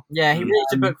as well. Yeah, he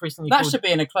released a book recently. That should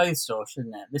be in a clothes store,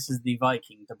 shouldn't it? This is the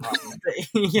Viking department.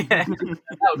 Yeah,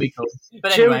 that would be cool.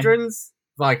 But Children's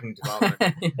Viking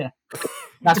department. Yeah.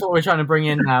 That's what we're trying to bring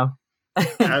in now.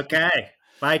 Okay,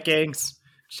 Vikings.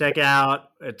 Check out.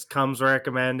 It comes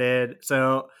recommended.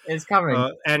 So it's coming.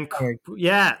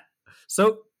 Yeah.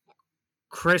 So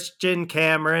Christian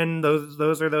Cameron,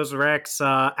 those are those recs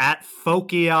at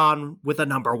Phokion with a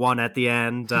number 1 at the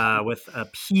end with a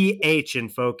PH in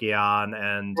Phokion,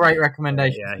 and great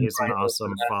recommendation. Yeah, he's an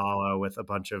awesome follow with a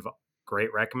bunch of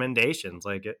great recommendations,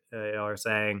 like y'all are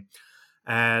saying.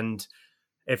 And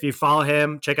if you follow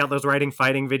him, check out those writing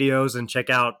fighting videos and check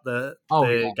out the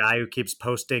guy who keeps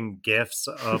posting GIFs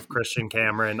of Christian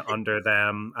Cameron under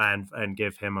them, and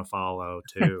give him a follow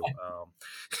too.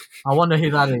 I wonder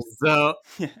who that is. So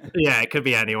yeah, it could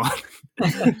be anyone.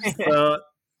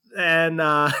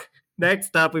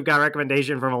 Next up, we've got a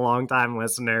recommendation from a longtime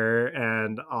listener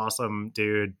and awesome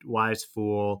dude, Wise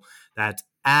Fool. That's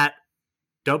at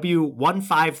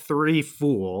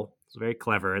W153Fool. It's very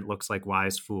clever. It looks like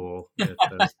Wise Fool with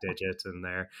those digits in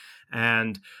there.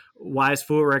 And Wise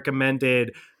Fool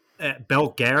recommended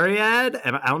Belgariad.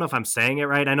 I don't know if I'm saying it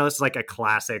right. I know this is like a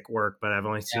classic work, but I've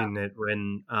only seen it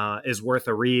written. Is worth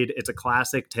a read. It's a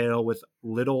classic tale with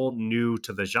little new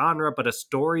to the genre, but a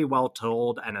story well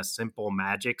told and a simple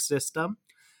magic system.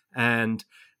 And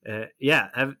that's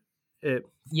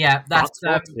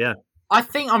I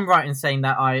think I'm right in saying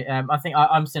that I think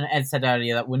I'm saying Ed said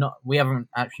earlier that we haven't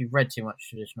actually read too much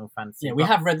traditional fantasy. Yeah, we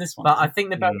have read this one, but I think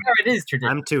the Belgariad is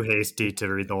traditional. I'm too hasty to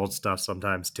read the old stuff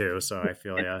sometimes too, so I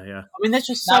feel yeah. I mean, there's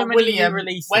just so many new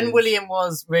releases. When William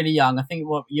was really young, I think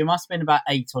you must have been about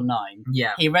 8 or 9.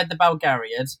 Yeah, he read the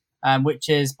Belgariad, which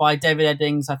is by David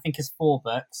Eddings. I think is 4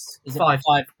 books. Is it 5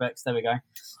 books? There we go.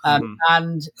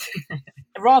 And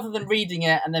rather than reading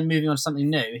it and then moving on to something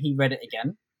new, he read it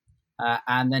again.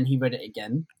 And then he read it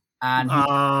again.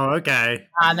 Okay.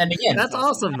 And then again. That's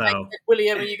awesome, though.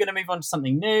 William, are you going to move on to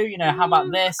something new? You know, how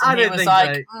about this? And he was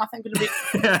like, so. I think it'll be.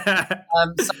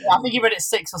 So I think he read it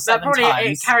 6 or 7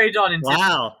 times. It carried on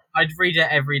until I'd read it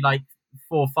every 4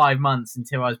 or 5 months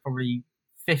until I was probably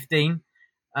 15.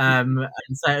 And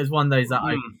so it was one of those that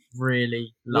I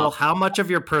really loved. Well, how much of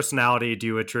your personality do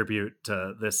you attribute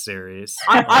to this series?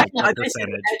 I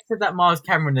said that Miles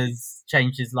Cameron has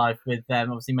changed his life with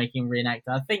obviously making him reenactor.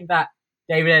 I think that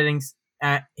David Eddings,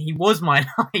 he was my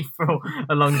life for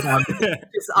a long time.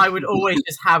 I would always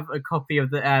just have a copy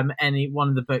of the any one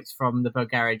of the books from the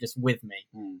Belgariad just with me,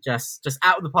 just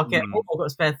out of the pocket. Oh, I've got a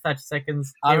spare 30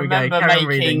 seconds. I remember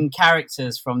making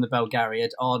characters from the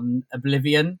Belgariad on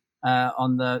Oblivion.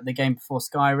 On the game before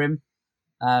Skyrim.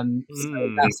 So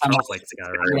that's how much,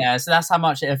 Skyrim. Yeah, so that's how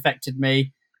much it affected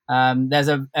me. There's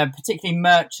a particularly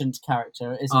merchant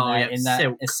character, isn't there? In that,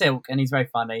 Silk. It's Silk, and he's very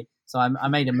funny. So I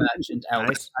made a merchant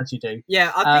elf, as you do.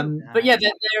 Yeah, I think. But yeah,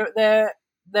 they're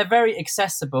very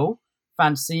accessible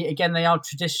fantasy. Again, they are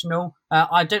traditional.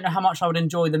 I don't know how much I would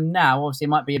enjoy them now. Obviously, it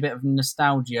might be a bit of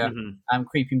nostalgia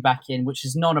creeping back in, which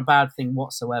is not a bad thing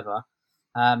whatsoever.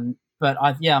 But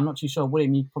I'm not too sure.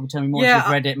 William, you can probably tell me more if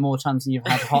you've read it more times than you've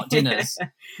had hot dinners.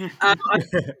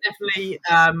 Definitely,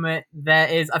 there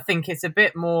is. I think it's a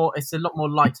lot more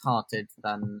light-hearted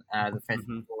than the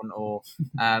Faithful Thorn or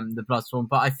the Bloodstorm.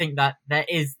 But I think that there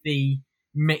is the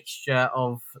mixture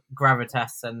of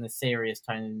gravitas and the serious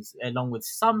tones, along with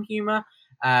some humour.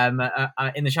 In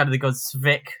the Shadow of the Gods,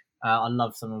 Svik. I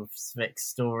love some of Svik's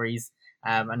stories.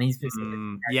 And he's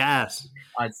yes,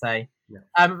 I'd say. Yeah.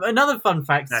 Another fun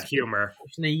fact: that humor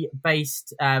actually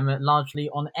based largely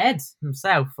on Ed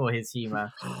himself for his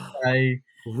humor.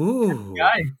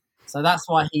 So that's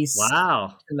why he's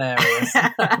hilarious.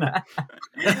 I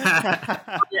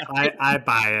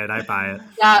buy it.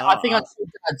 Yeah, I think I told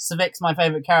Dad Svik's my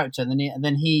favorite character, and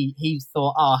then he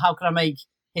thought, how can I make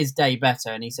his day better?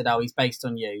 And he said, he's based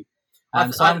on you.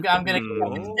 I'm going to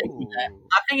stick with that.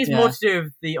 I think it's more to do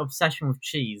with the obsession with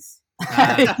cheese.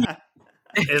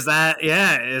 Is that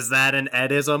an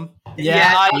Edism?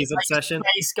 Yeah, Cheese obsession.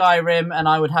 Play Skyrim, and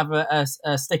I would have a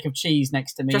stick of cheese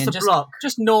next to me, just and a block.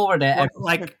 just gnaw at it.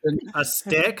 Like a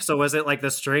stick. So was it like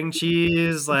the string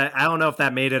cheese? Like, I don't know if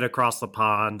that made it across the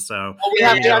pond. So we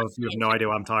have you have no idea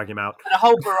what I'm talking about. a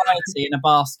whole variety in a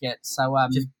basket. So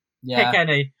Just yeah. Pick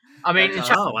any. I mean, in That's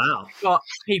chat, Oh wow! you've got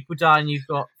people dying, you've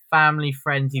got family,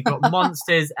 friends, you've got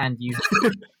monsters, and you've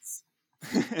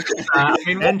I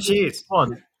mean, And cheese. what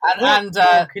And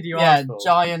what could you ask for?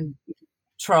 giant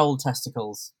troll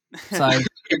testicles. So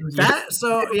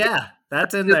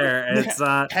That's in there. It's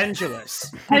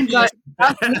Pendulous. pendulous,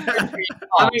 I mean,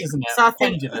 isn't it? so I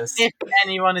think Pendulous. if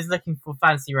anyone is looking for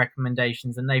fancy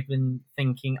recommendations and they've been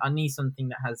thinking, I need something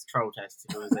that has troll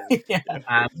testicles in,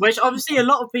 Yeah. which obviously a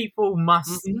lot of people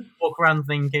must walk around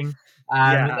thinking.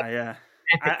 Yeah.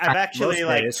 I've actually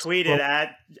Most days. tweeted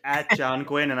at John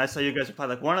Gwynn, and I saw you guys reply.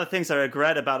 Like, one of the things I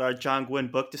regret about our John Gwynn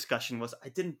book discussion was I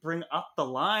didn't bring up the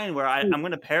line where I'm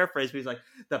going to paraphrase, but he's like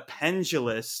the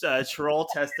pendulous troll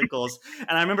testicles,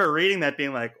 and I remember reading that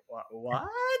being like, what?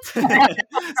 So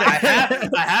I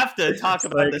have to talk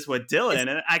about this with Dylan,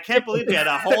 and I can't believe we had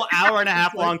a whole hour and a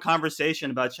half long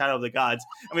conversation about Shadow of the Gods,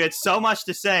 and we had so much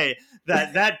to say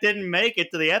that didn't make it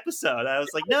to the episode. I was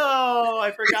like, no,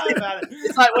 I forgot about it.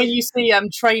 It's like when you see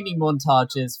training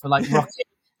montages for like Rocky,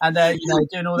 and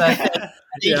doing all their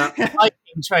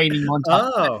hiking training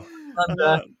montage.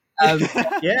 oh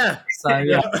yeah. So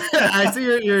yeah. I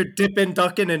see you're dipping,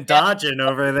 ducking, and dodging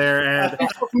over there, and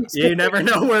you never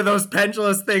know where those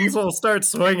pendulous things will start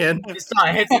swinging. You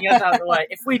start hitting us out of the way.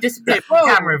 If we disappear from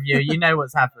camera view, you know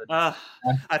what's happened.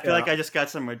 I feel like I just got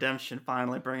some redemption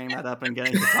finally bringing that up and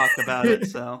getting to talk about it.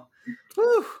 So,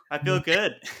 I feel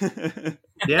good.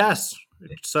 Yes.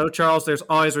 So, Charles, there's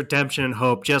always redemption and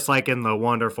hope, just like in the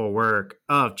wonderful work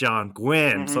of John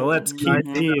Gwynn. So let's keep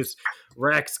these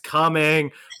Rex coming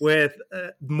with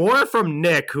more from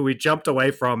Nick, who we jumped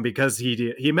away from because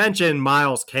he mentioned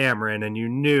Miles Cameron, and you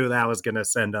knew that was going to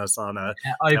send us on a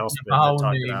tailspin to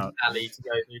talk about. Alley to go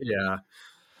through. Yeah.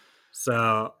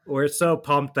 So we're so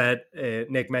pumped that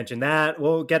Nick mentioned that.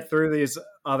 We'll get through these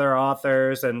other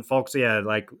authors and folks. Yeah,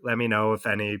 let me know if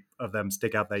any of them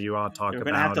stick out that you want to talk about.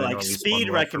 We're gonna have to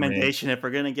speed recommendation if we're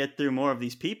gonna get through more of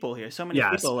these people here. So many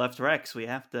people left Rex. We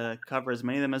have to cover as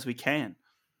many of them as we can.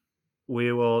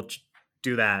 We will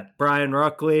do that. Brian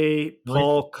Ruckley,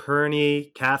 Paul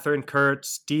Kearney, Catherine Kurtz,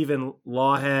 Stephen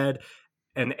Lawhead,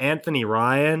 and Anthony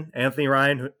Ryan. Anthony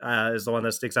Ryan is the one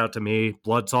that sticks out to me.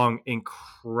 Bloodsong,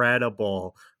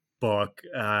 incredible book.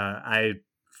 I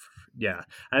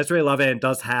just really love it. It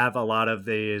does have a lot of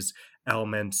these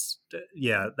elements,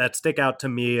 that stick out to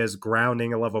me as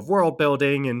grounding a love of world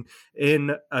building and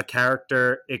in a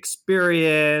character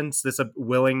experience, this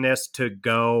willingness to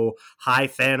go high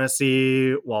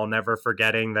fantasy while never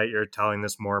forgetting that you're telling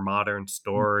this more modern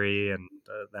story. And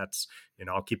that's,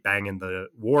 I'll keep banging the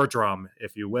war drum,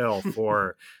 if you will,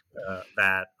 for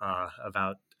that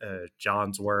about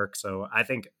John's work. So I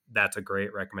think that's a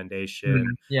great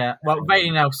recommendation. Yeah, well,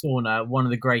 Valen Elsorna, one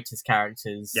of the greatest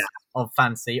characters of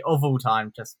fantasy of all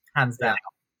time, just hands down.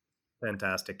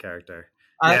 Fantastic character.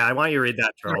 I want you to read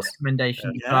that, Charles.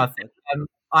 Recommendation.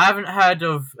 I haven't heard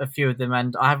of a few of them,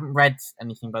 and I haven't read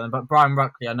anything by them. But Brian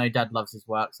Ruckley, I know Dad loves his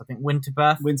work. So I think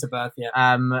Winterbirth, yeah.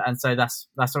 And so that's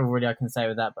all really I can say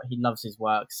with that. But he loves his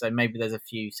work, so maybe there's a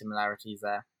few similarities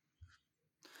there.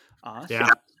 Awesome. Yeah.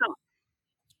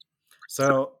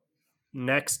 So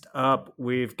next up,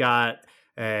 we've got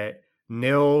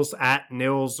Nils at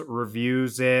Nils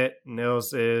Reviews It.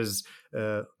 Nils is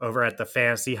over at the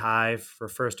Fantasy Hive,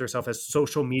 refers to herself as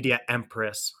social media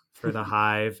empress for the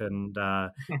Hive, and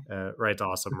writes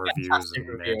awesome reviews and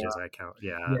manages that account.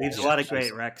 There's a lot of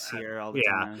great Rex here all the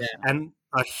time. Yeah, and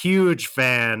a huge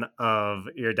fan of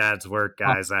your dad's work,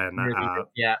 guys. And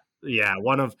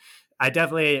one of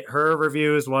her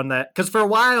review is one that, because for a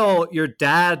while your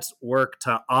dad's work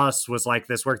to us was like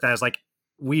this work that was like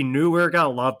we knew we were gonna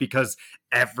love because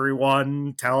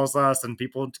everyone tells us and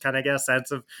people kind of get a sense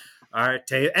of our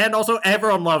taste, and also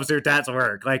everyone loves your dad's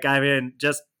work. Like, I mean,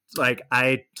 just like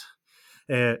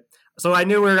so I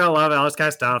knew we were gonna love all this kind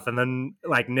of stuff, and then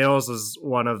like Nils is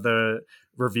one of the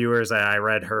reviewers that I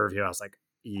read her review. I was like,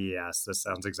 yes, this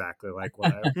sounds exactly like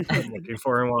what I'm looking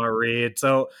for and want to read.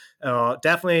 So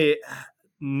definitely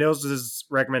Nils's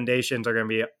recommendations are going to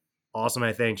be awesome,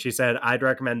 I think. She said, I'd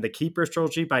recommend the Keepers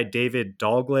trilogy by David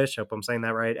Dalglish. I hope I'm saying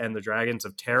that right. And the Dragons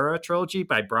of Terra trilogy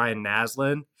by Brian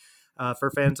Naslund for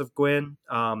fans of Gwyn.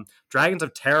 Dragons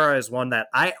of Terra is one that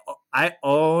I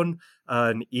own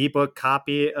an ebook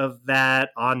copy of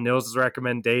that on Nils's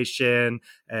recommendation.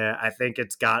 I think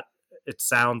it's got it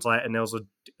sounds like, and Nils would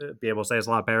be able to say it's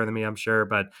a lot better than me, I'm sure,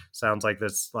 but sounds like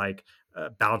this like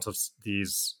balance of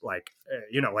these like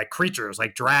like creatures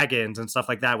like dragons and stuff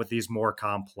like that with these more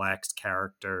complex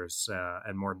characters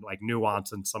and more like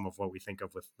nuance than some of what we think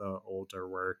of with the older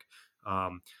work.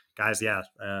 Guys,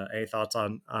 any thoughts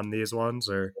on these ones?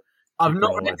 Or I've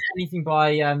not read anything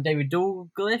by David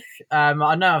Dalglish. I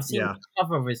know I've seen the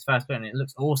cover of his first book and it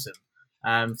looks awesome.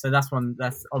 So that's one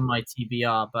that's on my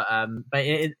TBR. But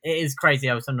it is crazy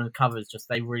how some of the covers just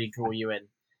they really draw you in,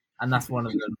 and that's one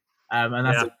of them. And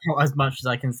that's not as much as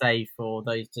I can say for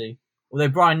those two. Although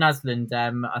Brian Naslund,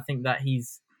 I think that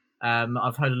he's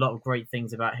I've heard a lot of great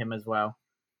things about him as well.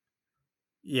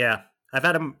 Yeah, I've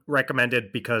had him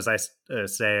recommended because I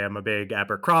say I'm a big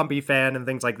Abercrombie fan and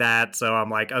things like that. So I'm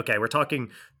like, okay, we're talking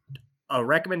a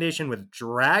recommendation with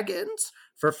dragons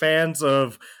for fans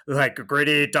of like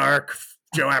gritty, dark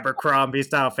Joe Abercrombie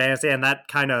style fantasy, and that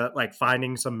kind of like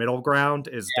finding some middle ground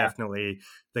is definitely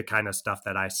the kind of stuff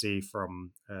that I see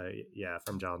from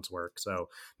John's work. So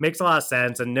makes a lot of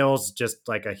sense. And Nils just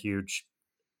like a huge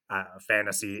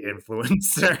fantasy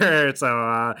influencer.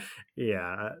 So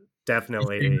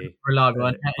definitely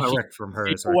reliable. From her.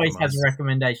 She always has a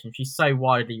recommendation. She's so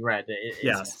widely read.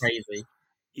 It's crazy.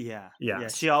 Yeah.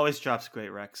 She always drops great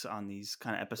recs on these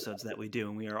kind of episodes that we do,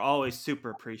 and we are always super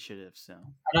appreciative. So,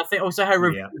 and I think also her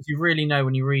reviews, you really know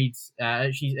when you read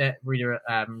reader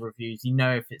reviews, you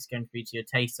know if it's going to be to your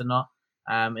taste or not.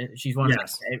 She's one of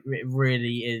those. It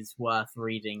really is worth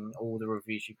reading all the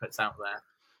reviews she puts out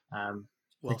there.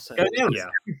 Well said.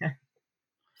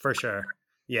 For sure.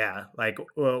 Yeah, like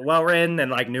well written and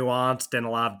like nuanced and a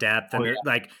lot of depth and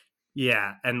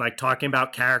and like talking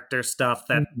about character stuff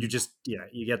that you just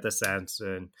you get the sense,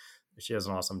 and she does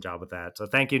an awesome job with that. So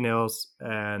thank you, Nils,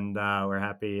 and we're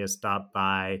happy you stopped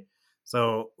by.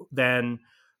 So then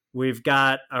we've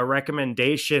got a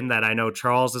recommendation that I know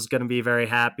Charles is going to be very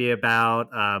happy about,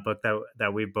 a book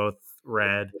that we both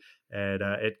read, and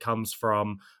it comes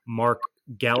from Mark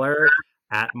Geller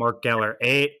at Mark Geller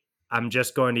 8. I'm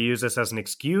just going to use this as an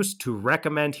excuse to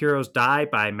recommend Heroes Die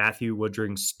by Matthew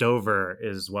Woodring Stover,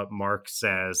 is what Mark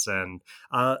says. And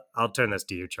I'll turn this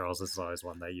to you, Charles. This is always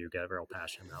one that you get real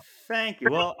passionate about. Thank you.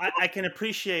 Well, I can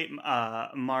appreciate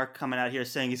Mark coming out here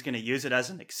saying he's going to use it as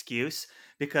an excuse,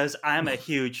 because I'm a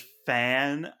huge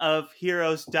fan of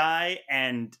Heroes Die.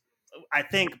 And I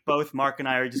think both Mark and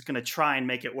I are just going to try and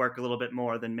make it work a little bit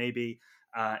more than maybe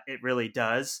it really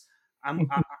does.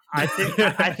 I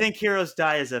think Heroes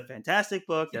Die is a fantastic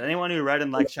book that anyone who read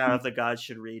and liked Shadow of the Gods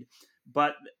should read.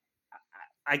 But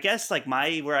I guess like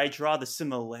where I draw the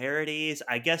similarities,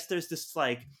 I guess there's this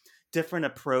like different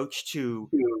approach to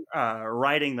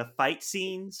writing the fight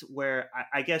scenes, where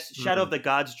I guess Shadow of the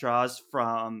Gods draws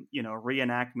from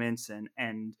reenactments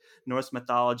and Norse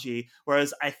mythology,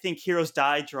 whereas I think Heroes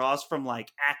Die draws from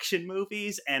like action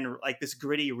movies and like this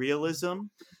gritty realism.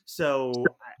 So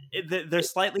they're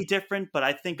slightly different, but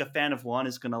I think a fan of one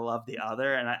is going to love the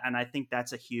other, and I think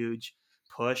that's a huge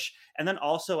push. And then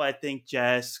also I think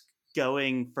just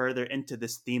going further into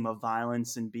this theme of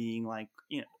violence and being like,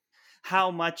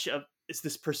 how much of is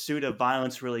this pursuit of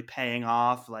violence really paying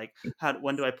off? Like,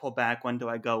 when do I pull back? When do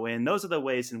I go in? Those are the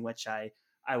ways in which I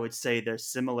would say they're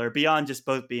similar, beyond just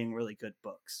both being really good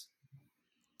books.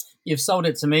 You've sold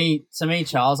it to me,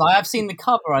 Charles. I have seen the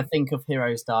cover, I think, of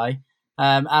Heroes Die,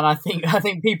 and I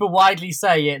think people widely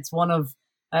say it's one of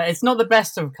it's not the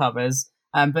best of covers,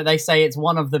 but they say it's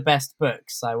one of the best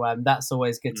books. So that's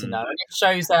always good to know. And it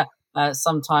shows that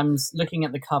sometimes looking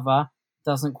at the cover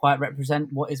doesn't quite represent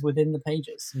what is within the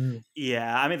pages.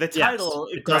 Yeah, I mean the title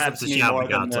grabs me more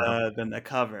than the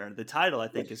cover. The title I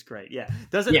think is great. Yeah,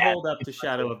 doesn't hold up to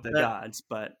Shadow of the Gods,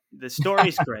 but the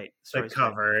story's great. The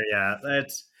cover,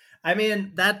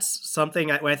 that's something.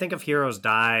 When I think of Heroes Die,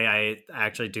 I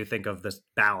actually do think of this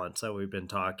balance that we've been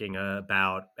talking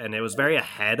about, and it was very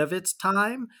ahead of its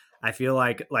time. I feel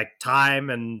like time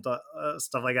and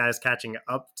stuff like that is catching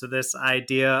up to this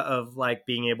idea of like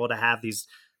being able to have these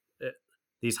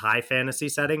high fantasy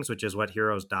settings, which is what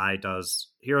Heroes Die does.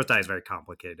 Heroes Die is very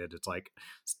complicated. It's like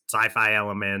sci-fi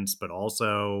elements, but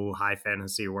also high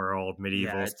fantasy world,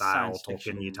 medieval style,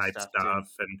 Tolkien-y type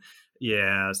stuff.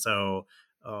 And so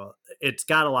it's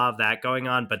got a lot of that going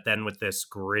on, but then with this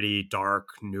gritty, dark,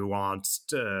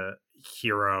 nuanced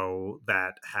hero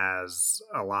that has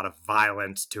a lot of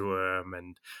violence to him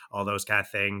and all those kind of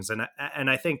things. And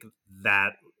I think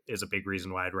that is a big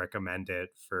reason why I'd recommend it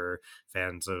for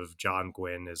fans of John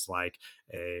Gwynne, is like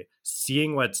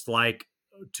seeing what it's like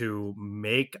to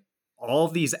make all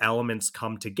of these elements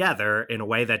come together in a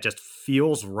way that just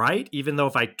feels right, even though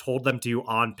if I told them to you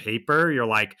on paper, you're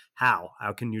like, how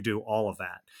can you do all of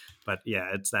that? But yeah,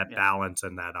 it's that balance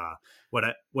and that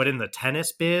what in the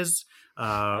tennis biz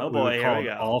oh we would boy, call here we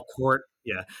an go. all court.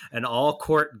 Yeah, an all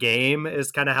court game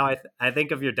is kind of how I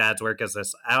think of your dad's work as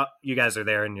this. You guys are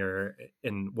there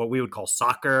in what we would call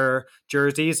soccer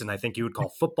jerseys, and I think you would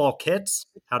call football kits.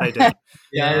 How'd I do? I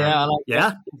like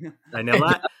Yeah, I know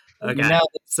that. Okay, nailed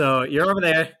so you're over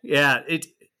there. Yeah,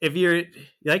 if you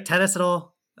like tennis at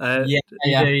all, Yeah,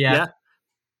 I do, yeah.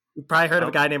 you probably heard of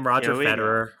a guy named Roger here we go.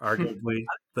 Federer, arguably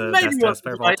the Maybe best once tennis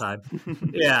player or of all twice.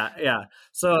 time. Yeah.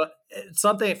 So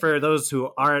something for those who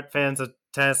aren't fans of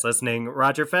tennis listening,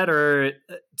 Roger Federer,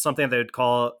 something they would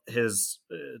call his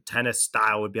tennis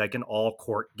style would be like an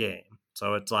all-court game.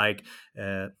 So it's like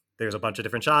there's a bunch of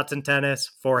different shots in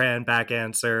tennis: forehand,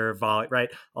 backhand, serve, volley, right?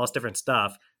 All this different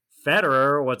stuff.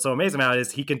 Federer, what's so amazing about it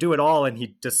is he can do it all, and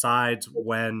he decides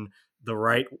when the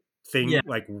right thing,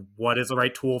 like what is the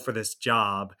right tool for this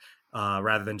job,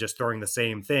 rather than just throwing the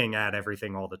same thing at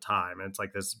everything all the time. And it's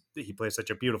like this, he plays such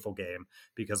a beautiful game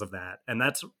because of that. And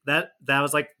that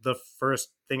was like the first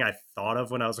thing I thought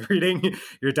of when I was reading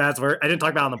your dad's work. I didn't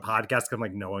talk about it on the podcast because I'm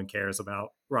like, no one cares about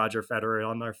Roger Federer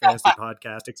on our fantasy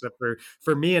podcast except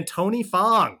for me and Tony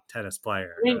Fong, tennis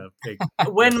player.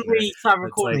 When we start It's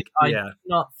recording, like, I do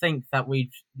not think that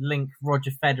we'd link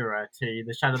Roger Federer to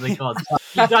the Shadow of the Gods. But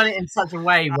you've done it in such a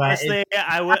way where Honestly,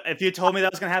 I would. If you told me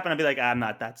that was going to happen, I'd be like, I'm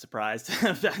not that surprised.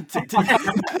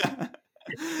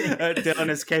 Dylan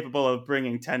is capable of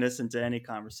bringing tennis into any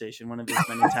conversation. One of his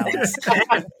many talents.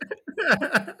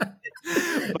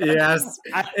 Yes,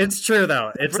 it's true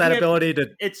though. It's that ability to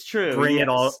it's true bring it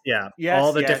all,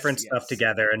 all the different stuff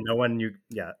together, and no one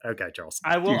okay, Charles.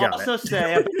 I will also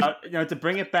say about to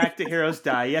bring it back to Heroes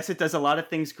Die. Yes, it does a lot of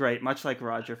things great, much like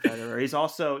Roger Federer. He's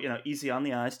also easy on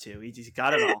the eyes too. He's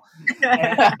got it all.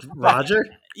 Roger,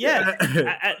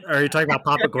 yeah. Are you talking about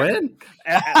Papa Gwyn?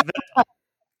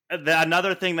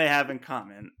 Another thing they have in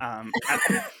common. I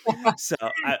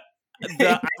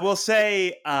will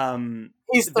say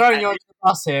he's throwing you under the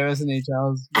bus here, isn't he,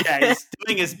 Charles? Yeah, he's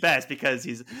doing his best because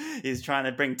he's trying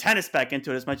to bring tennis back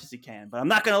into it as much as he can. But I'm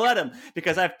not going to let him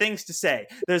because I have things to say.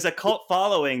 There's a cult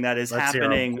following that is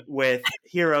happening with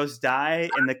Heroes Die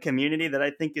in the community that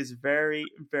I think is very,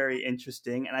 very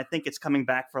interesting. And I think it's coming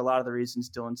back for a lot of the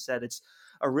reasons Dylan said. It's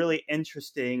a really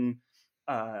interesting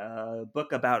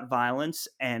book about violence,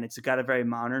 and it's got a very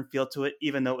modern feel to it,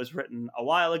 even though it was written a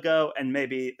while ago, and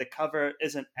maybe the cover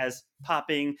isn't as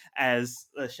popping as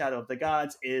The Shadow of the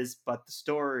Gods is, but the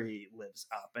story lives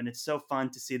up, and it's so fun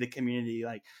to see the community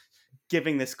like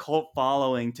giving this cult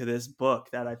following to this book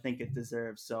that I think it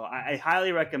deserves. So I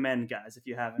highly recommend, guys, if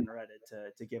you haven't read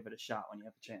it, to give it a shot when you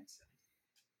have a chance.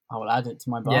 I will add it to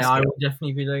my basket. Yeah, I will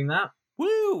definitely be doing that.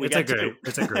 Woo! It's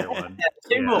a great one.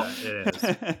 Two more. It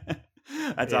is.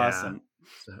 That's awesome.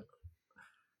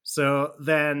 So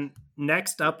then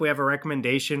next up, we have a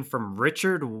recommendation from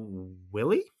Richard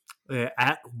Willie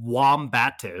at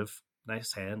Wombative.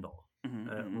 Nice handle.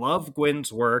 Love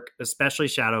Gwyn's work, especially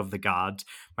Shadow of the Gods.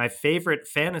 My favorite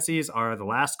fantasies are The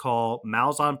Last Call,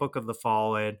 Malzahn Book of the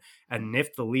Fallen, and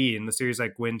Niflheim. The series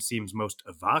that Gwyn seems most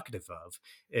evocative of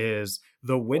is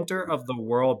The Winter of the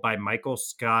World by Michael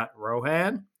Scott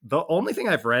Rohan. The only thing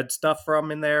I've read stuff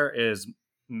from in there is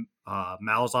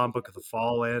Malzahn Book of the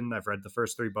Fallen. I've read the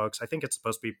first 3 books. I think it's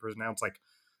supposed to be pronounced like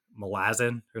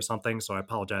Malazan or something, so I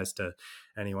apologize to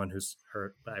anyone who's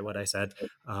hurt by what I said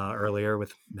earlier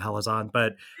with Malazan.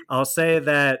 But I'll say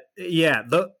that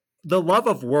the love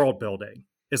of world building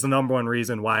is the number one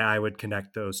reason why I would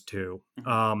connect those two.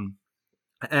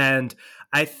 And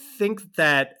I think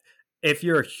that if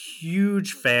you're a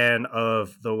huge fan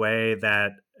of the way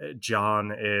that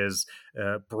John is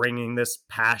bringing this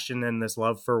passion and this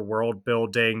love for world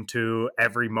building to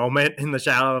every moment in The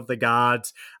Shadow of the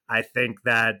Gods, I think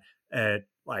that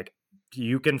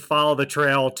you can follow the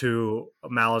trail to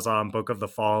Malazahn Book of the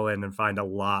Fallen and find a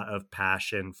lot of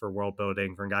passion for world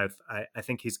building from a guy. I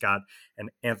think he's got an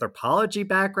anthropology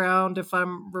background, if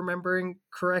I'm remembering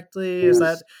correctly. Yes. Is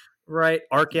that right?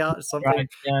 Archaeology, something? Right,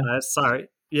 yeah. Sorry.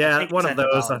 Yeah, one of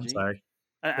those. I'm sorry.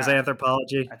 Is it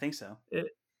anthropology? I think so.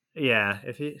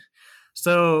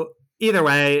 So either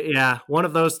way, one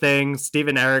of those things.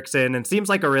 Steven Erikson, and seems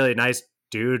like a really nice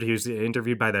dude who's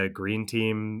interviewed by the Green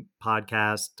Team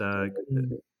podcast.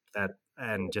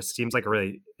 And just seems like a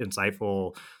really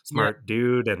insightful, smart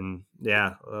dude, and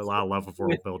a lot of love of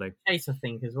world building. Case, I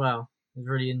think, as well is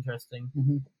really interesting.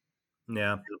 Mm-hmm.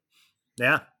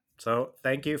 Yeah. So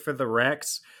thank you for the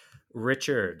Rex,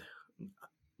 Richard.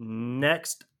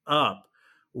 Next up,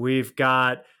 we've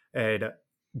got And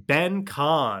Ben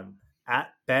Kahn at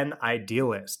Ben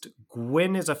Idealist.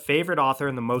 Gwyn is a favorite author,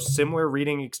 and the most similar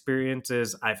reading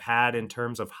experiences I've had in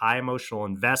terms of high emotional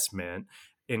investment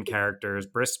in characters,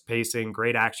 brisk pacing,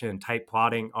 great action, and tight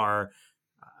plotting are,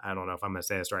 I don't know if I'm going to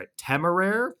say this right,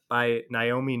 Temeraire by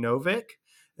Naomi Novik,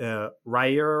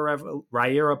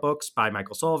 Rhaenyra books by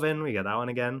Michael Sullivan. We got that one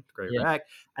again. Great rec.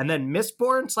 And then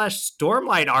Mistborn /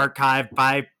 Stormlight Archive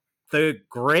by the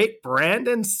great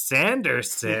Brandon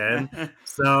Sanderson.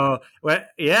 So,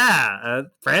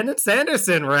 Brandon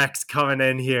Sanderson Rex coming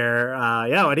in here.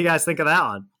 What do you guys think of that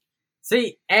one?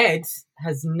 See, Ed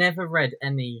has never read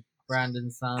any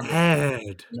Brandon Sanderson.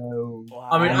 Ed. No. Wow.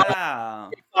 I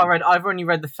mean, I've only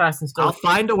read the first installment. I'll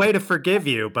find a way to forgive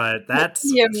you, but that's...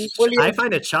 William, I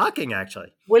find it shocking,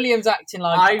 actually. William's acting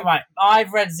like...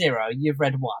 I've read 0, you've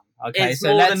read 1. Okay, it's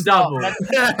so more than double.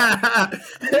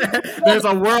 There's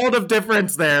a world of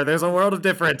difference there.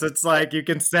 It's like you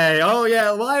can say, "Oh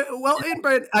yeah,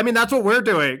 I mean that's what we're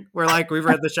doing. We're like we've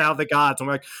read the Shadow of the Gods, and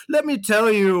we're like, let me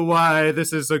tell you why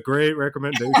this is a great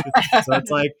recommendation." So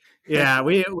it's like, yeah,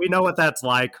 we know what that's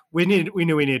like. We knew we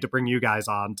needed to bring you guys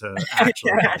on to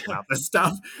actually talk about this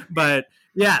stuff. But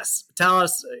yes, tell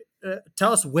us,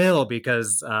 Will,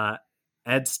 because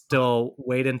Ed's still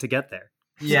waiting to get there.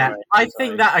 Yeah, I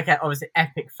think that, obviously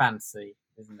epic fantasy,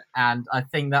 isn't it? And I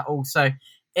think that also,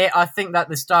 I think that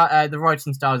the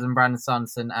writing styles in Brandon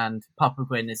Sanderson and Papa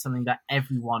Gwyn is something that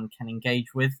everyone can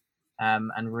engage with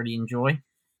and really enjoy.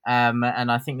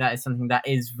 And I think that is something that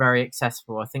is very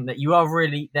accessible. I think that you are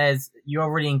really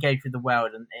engaged with the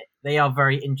world, and they are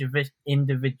very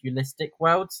individualistic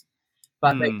worlds,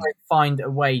 but they find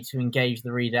a way to engage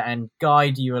the reader and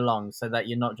guide you along so that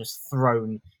you're not just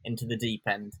thrown into the deep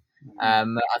end. I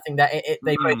think that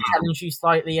they both challenge you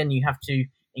slightly, and you have to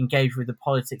engage with the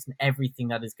politics and everything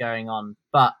that is going on.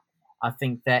 But I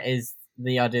think there is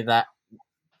the idea that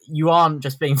you aren't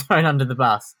just being thrown under the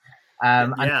bus.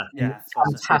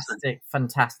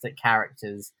 Fantastic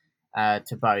characters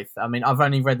to both. I mean, I've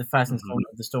only read the first installment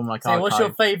of the Stormlight Archive. What's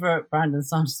your favourite Brandon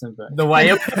Sanderson book? The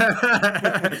Way Up.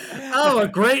 Oh, a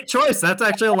great choice. That's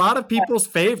actually a lot of people's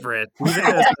favorite.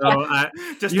 I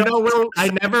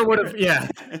never would have. Yeah,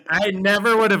 I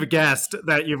never would have guessed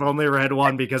that you've only read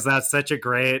one, because that's such a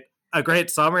great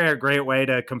summary, a great way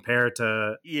to compare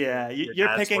to. Yeah,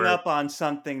 you're picking up on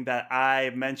something that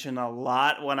I mention a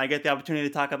lot when I get the opportunity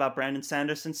to talk about Brandon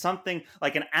Sanderson. Something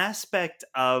like an aspect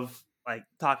of like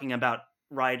talking about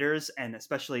writers, and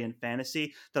especially in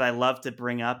fantasy, that I love to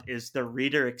bring up is the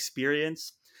reader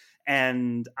experience.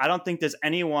 And I don't think there's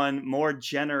anyone more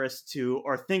generous to,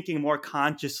 or thinking more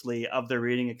consciously of the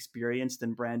reading experience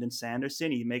than Brandon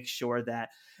Sanderson. He makes sure that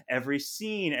every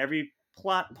scene, every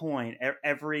plot point,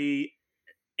 every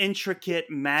intricate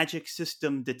magic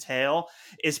system detail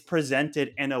is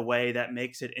presented in a way that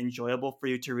makes it enjoyable for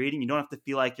you to read, and you don't have to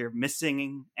feel like you're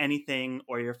missing anything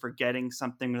or you're forgetting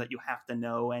something, that you have to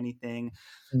know anything.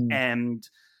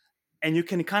 And you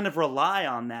can kind of rely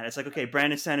on that. It's like, okay,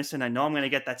 Brandon Sanderson, I know I'm going to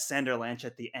get that Sanderlanche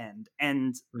at the end.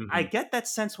 And I get that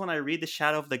sense when I read The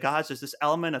Shadow of the Gods. There's this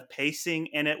element of pacing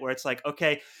in it where it's like,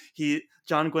 okay,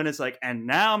 John Gwyn is like, and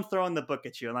now I'm throwing the book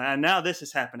at you. And now this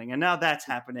is happening. And now that's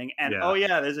happening. And oh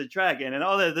yeah, there's a dragon. And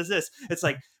there's this. It's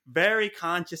like very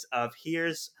conscious of,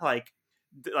 here's like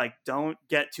don't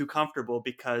get too comfortable,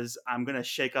 because I'm going to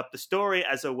shake up the story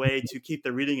as a way to keep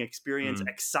the reading experience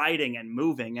exciting and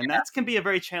moving. And that can be a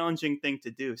very challenging thing to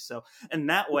do. So in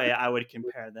that way, I would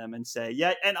compare them and say,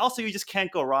 yeah. And also, you just can't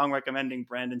go wrong recommending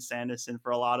Brandon Sanderson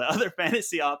for a lot of other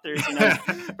fantasy authors.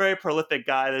 Very prolific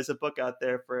guy. There's a book out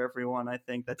there for everyone, I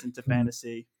think, that's into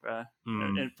fantasy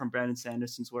from Brandon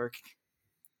Sanderson's work.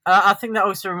 I think that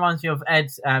also reminds me of Ed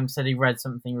said he read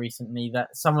something recently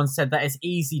that someone said that it's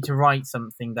easy to write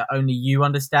something that only you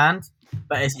understand,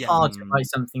 but it's hard to write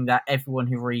something that everyone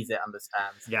who reads it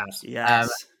understands. Yes.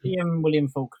 William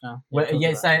Faulkner.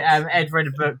 Ed read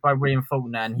a book by William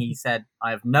Faulkner, and he said,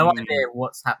 I have no idea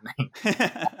what's happening.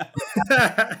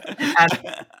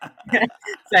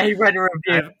 So he read a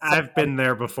review. I've been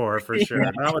there before, for sure.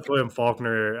 Not with William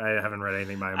Faulkner. I haven't read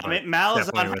anything by him. I mean,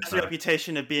 Malazan has a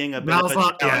reputation of being a bit of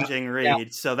a challenging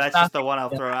read, so that's just the one I'll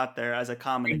throw out there as a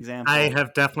common example. I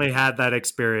have definitely had that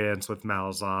experience with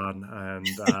Malazan, and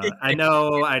I know,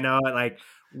 like,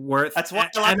 that's why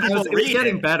a lot of people read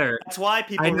getting it. better. That's why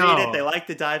people read it. They like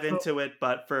to dive into it.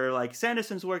 But for like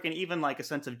Sanderson's work, and even like a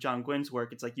sense of John Gwyn's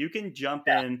work, it's like you can jump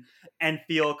in and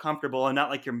feel comfortable, and not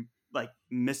like you're like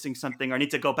missing something or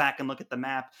need to go back and look at the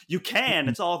map, you can.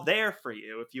 It's all there for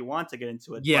you if you want to get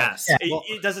into it. Yes. But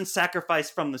it doesn't sacrifice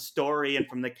from the story and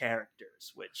from the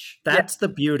characters, which that's the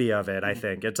beauty of it. I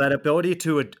think it's that ability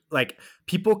to like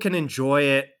people can enjoy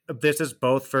it. This is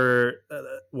both for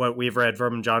what we've read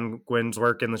from John Gwynn's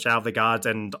work in The Shadow of the Gods,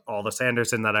 and all the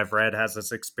Sanderson that I've read has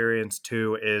this experience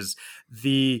too, is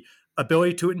the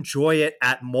ability to enjoy it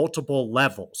at multiple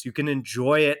levels. You can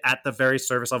enjoy it at the very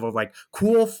surface level of like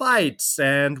cool fights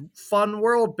and fun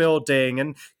world building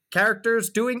and characters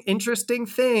doing interesting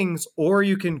things, or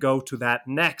you can go to that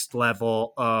next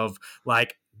level of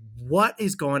like, what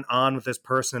is going on with this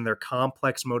person and their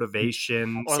complex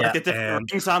motivations, or like the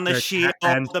different rings on the shield,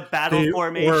 the battle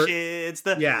formations,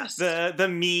 the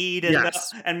mead and,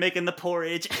 and making the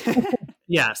porridge.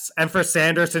 Yes, and for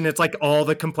Sanderson, it's like all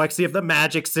the complexity of the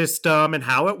magic system and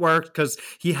how it works, because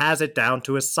he has it down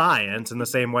to a science in the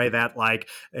same way that like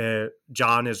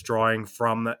John is drawing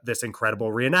from this incredible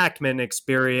reenactment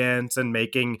experience and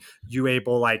making you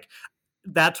able like,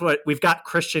 that's what we've got.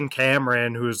 Christian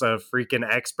Cameron, who's a freaking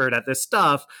expert at this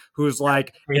stuff, who's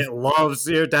like, it loves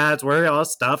your dad's work, all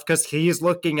this stuff, because he's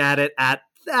looking at it at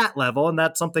that level. And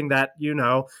that's something that,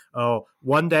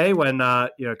 one day when,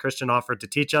 Christian offered to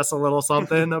teach us a little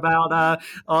something about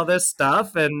all this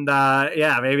stuff. And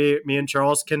maybe me and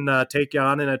Charles can take you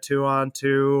on in a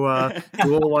 2-on-2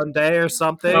 duel one day or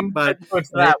something. But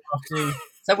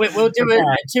so we'll do a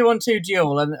 2-on-2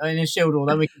 duel in a shield wall,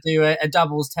 then we can do a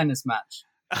doubles tennis match.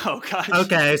 Oh gosh.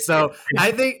 Okay, so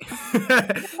I think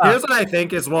here's what I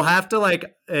think is we'll have to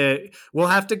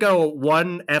go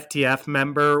one FTF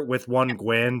member with one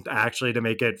Gwyn actually to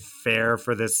make it fair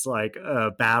for this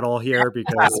battle here,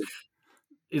 because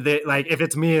if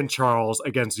it's me and Charles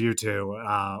against you two,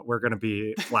 we're gonna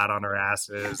be flat on our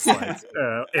asses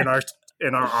in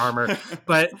our armor.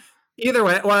 But either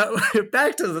way, well,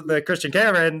 back to the Christian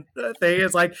Cameron thing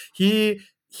is like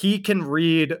he can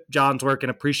read John's work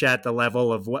and appreciate the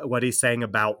level of what he's saying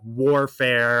about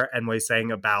warfare and what he's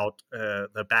saying about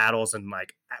the battles and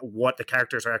like what the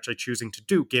characters are actually choosing to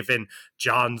do, given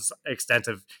John's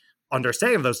extensive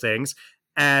understanding of those things.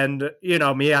 And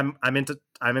me, I'm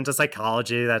into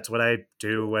psychology. That's what I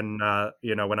do when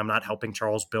when I'm not helping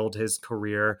Charles build his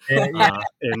career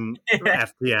in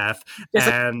FTF,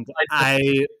 and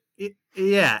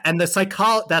and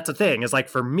the that's the thing, is like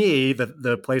for me,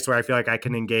 the place where I feel like I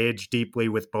can engage deeply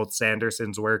with both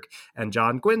Sanderson's work and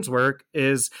John Gwynn's work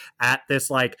is at this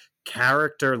like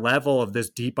character level of this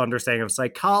deep understanding of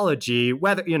psychology,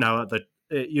 whether you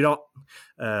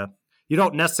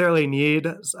don't necessarily need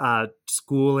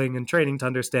schooling and training to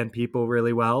understand people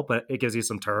really well, but it gives you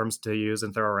some terms to use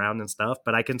and throw around and stuff.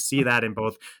 But I can see that in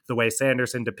both the way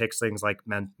Sanderson depicts things like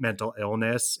mental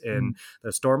illness in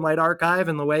the Stormlight Archive,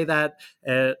 and the way that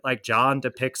like John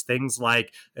depicts things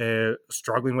like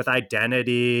struggling with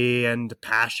identity and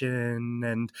passion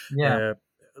and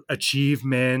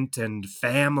achievement and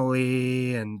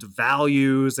family and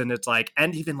values. And it's like,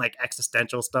 and even like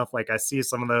existential stuff. Like I see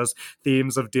some of those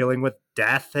themes of dealing with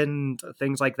death and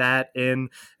things like that in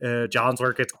John's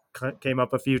work. It came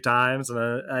up a few times,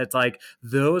 and it's like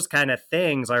those kind of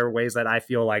things are ways that I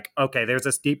feel like, okay, there's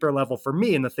this deeper level for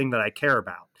me in the thing that I care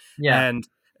about. And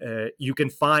you can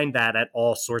find that at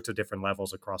all sorts of different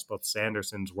levels across both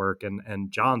Sanderson's work and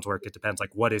John's work. It depends,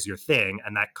 like, what is your thing?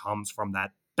 And that comes from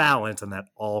that balance and that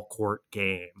all court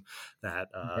game that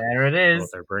there it is. What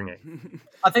they're bringing.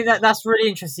 I think that's really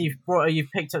interesting.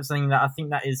 You've picked up something that I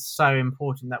think that is so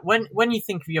important. That when you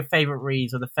think of your favorite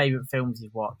reads or the favorite films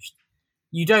you've watched,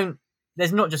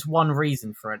 there's not just one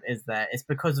reason for it, is there? It's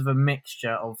because of a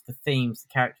mixture of the themes, the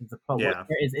characters, the plot. Yeah.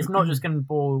 It's not just going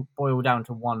to boil down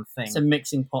to one thing. It's a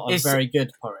mixing pot of very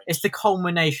good porridge. It's the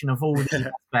culmination of all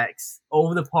the aspects,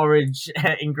 all the porridge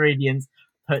ingredients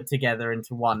put together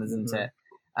into one, isn't it?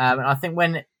 And I think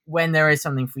when there is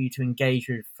something for you to engage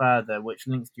with further, which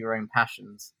links to your own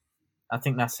passions, I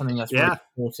think that's something that's really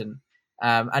important.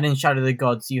 And in Shadow of the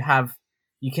Gods, you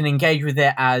can engage with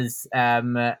it as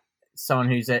someone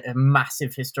who's a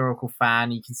massive historical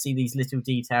fan. You can see these little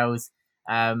details,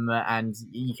 and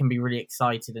you can be really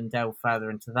excited and delve further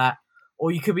into that.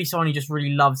 Or you could be someone who just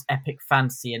really loves epic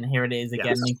fantasy, and here it is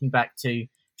again, linking back to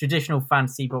traditional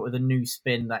fantasy, but with a new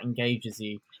spin that engages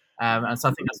you. And so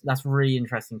I think that's a really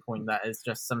interesting point. That is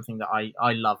just something that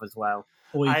I love as well.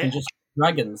 Or you can just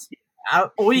dragons.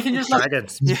 Or you can just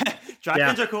dragons.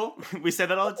 Dragons are cool. We say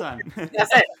that all the time.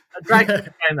 That's it. A dragon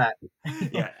and that.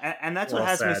 And that's what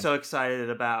has me so excited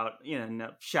about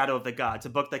Shadow of the Gods, a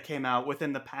book that came out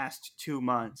within the past 2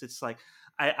 months. It's like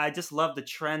I just love the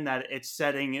trend that it's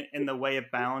setting in the way it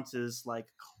balances like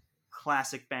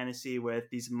classic fantasy with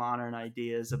these modern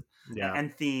ideas of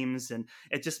and themes, and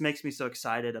it just makes me so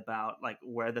excited about like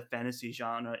where the fantasy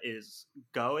genre is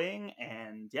going.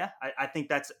 And I think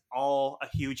that's all a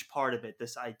huge part of it,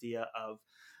 this idea of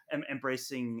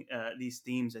embracing these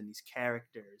themes and these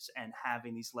characters and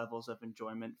having these levels of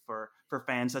enjoyment for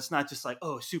fans. That's not just like,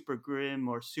 oh, super grim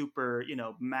or super,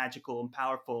 magical and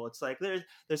powerful. It's like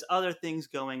there's other things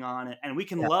going on, and we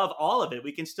can love all of it.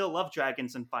 We can still love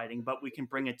dragons and fighting, but we can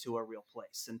bring it to a real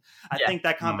place. And I think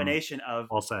that combination of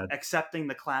accepting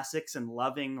the classics and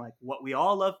loving like what we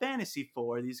all love fantasy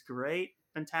for, these great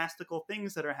fantastical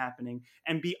things that are happening,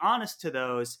 and be honest to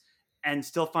those, and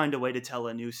still find a way to tell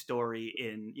a new story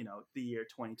in, the year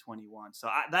 2021. So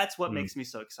that's what makes me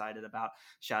so excited about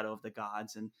Shadow of the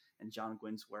Gods and John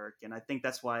Gwynn's work. And I think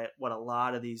that's what a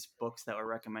lot of these books that were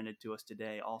recommended to us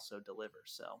today also deliver.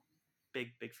 So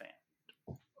big fan.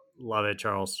 Love it,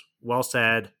 Charles. Well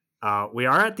said. We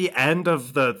are at the end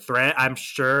of the thread. I'm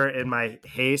sure in my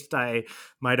haste, I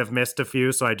might have missed a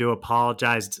few. So I do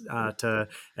apologize to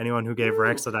anyone who gave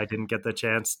Rex that I didn't get the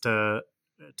chance to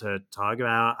talk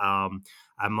about.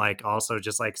 I'm like also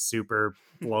just like super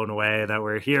blown away that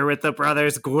we're here with the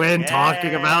brothers Gwynn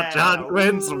talking about John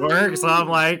Gwynn's work. So I'm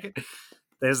like,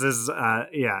 this is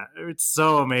it's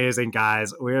so amazing,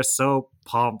 guys. We are so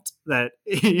pumped that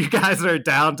you guys are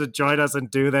down to join us and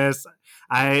do this.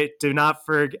 I did not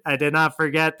forget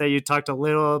that you talked a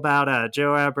little about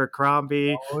Joe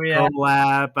Abercrombie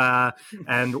collab,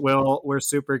 and we're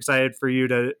super excited for you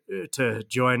to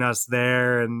join us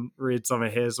there and read some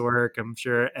of his work. I'm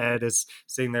sure Ed is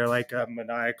sitting there like a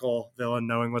maniacal villain,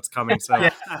 knowing what's coming. So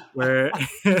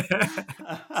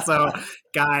so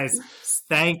guys,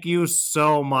 thank you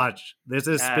so much. This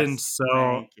has been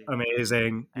so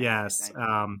amazing.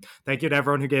 Thank you to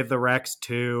everyone who gave the Rex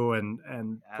too,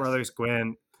 and Brothers Gwynn.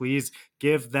 Please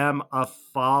give them a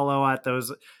follow at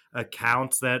those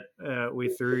accounts that we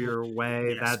threw your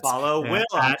way. That's follow Will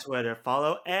on Twitter,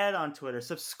 follow Ed on Twitter,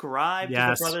 subscribe to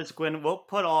the Brothers Gwynn. We'll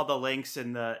put all the links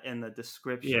in the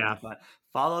description. But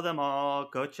follow them all.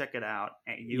 Go check it out.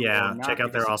 Check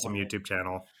out their awesome YouTube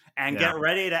channel. And get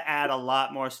ready to add a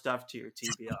lot more stuff to your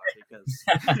TBR because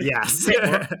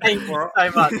thank you so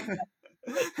much.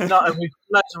 We've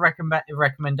loads of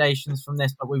recommendations from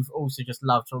this, but we've also just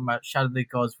loved talking about Shadow of the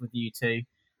Gods with you two.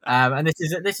 And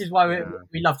this is why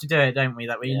we love to do it, don't we?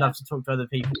 That we love to talk to other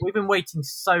people. We've been waiting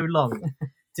so long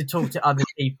to talk to other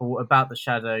people about the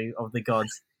Shadow of the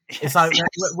Gods. It's like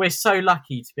we're so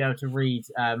lucky to be able to read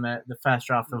the first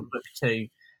draft of book 2.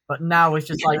 But now it's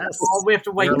just like we have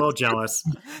to wait. We're a little jealous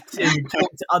to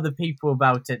talk to other people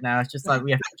about it. Now it's just like we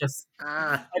have to just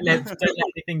don't let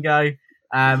anything go.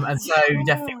 And so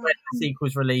definitely when the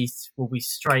sequel's released, we'll be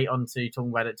straight onto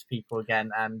talking about it to people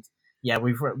again. And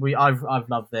I've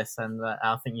loved this, and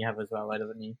I think you have as well,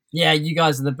 haven't you? Yeah, you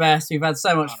guys are the best. We've had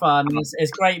so much fun.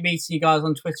 It's great meeting you guys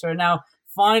on Twitter, and now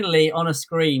finally on a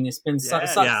screen. It's been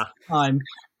such a time.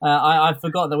 I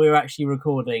forgot that we were actually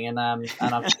recording, and those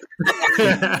are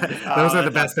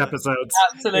the best episodes.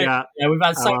 Absolutely, we've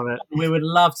had so much fun. We would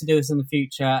love to do this in the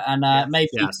future, and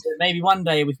maybe one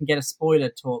day we can get a spoiler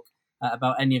talk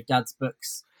about any of Dad's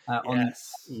books. We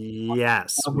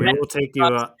will take you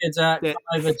come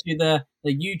over to the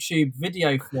YouTube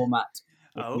video format.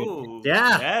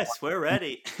 Yes, we're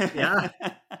ready. No,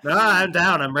 I'm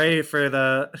down. I'm ready for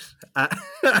the.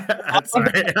 I'm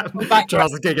sorry,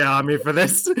 Charles is getting on me for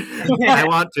this. I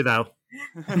want to though.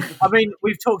 I mean,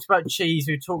 we've talked about cheese,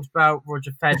 we've talked about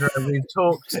Roger Federer, we've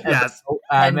talked about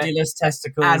pendulous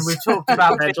testicles, and we've talked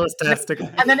about pendulous testicles,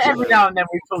 and then every now and then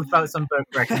we've talked about some book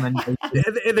recommendations.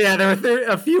 There were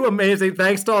a few amazing.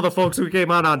 Thanks to all the folks who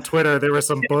came on Twitter. There were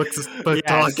some book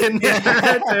talk in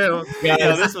there too.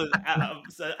 This was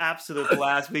an absolute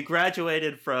blast. We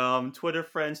graduated from Twitter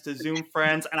friends to Zoom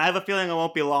friends, and I have a feeling it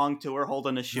won't be long till we're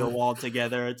holding a shield wall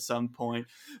together at some point.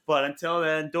 But until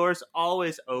then, doors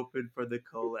always open for the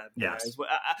collab. Yes,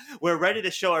 we're ready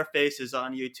to show our faces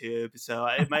on YouTube, so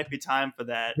it might be time for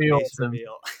that face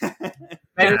reveal.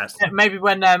 Maybe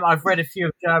when I've read a few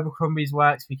of Joe Abercrombie's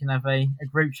works, we can have a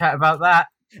group chat about that.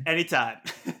 Anytime.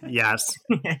 Yes.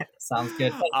 Sounds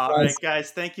good. All right,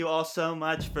 guys. Thank you all so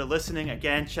much for listening.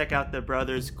 Again, check out the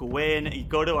Brothers Gwynn. You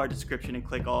go to our description and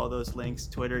click all those links.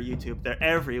 Twitter, YouTube, they're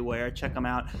everywhere. Check them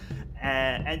out.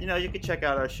 And you can check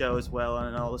out our show as well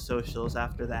on all the socials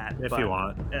after that. If you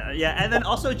want. And then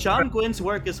also John Gwynn's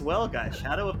work as well, guys.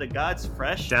 Shadow of the Gods,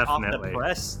 fresh off the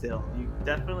press still. You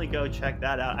definitely go check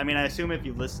that out. I mean, I assume if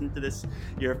you listen to this,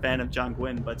 you're a fan of John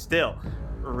Gwynn, but still,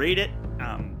 read it.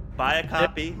 Buy a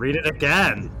copy. Read it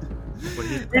again.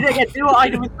 Read it again. Do what I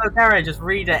do with Bulgaria. Just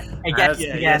read it again.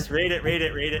 Yes, read it.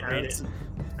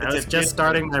 I was just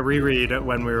starting my reread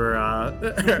when we were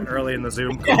early in the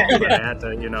Zoom call, but I had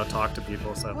to, talk to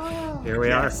people. So here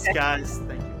we are. Guys,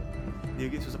 thank you.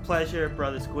 This was a pleasure.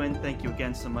 Brothers Gwyn, thank you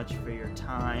again so much for your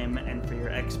time and for your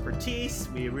expertise.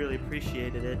 We really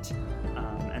appreciated it.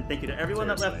 And thank you to everyone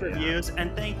that left reviews.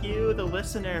 And thank you, the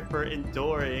listener, for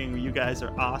enduring. You guys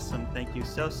are awesome. Thank you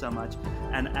so much.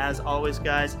 And as always,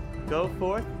 guys, go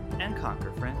forth and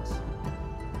conquer, friends.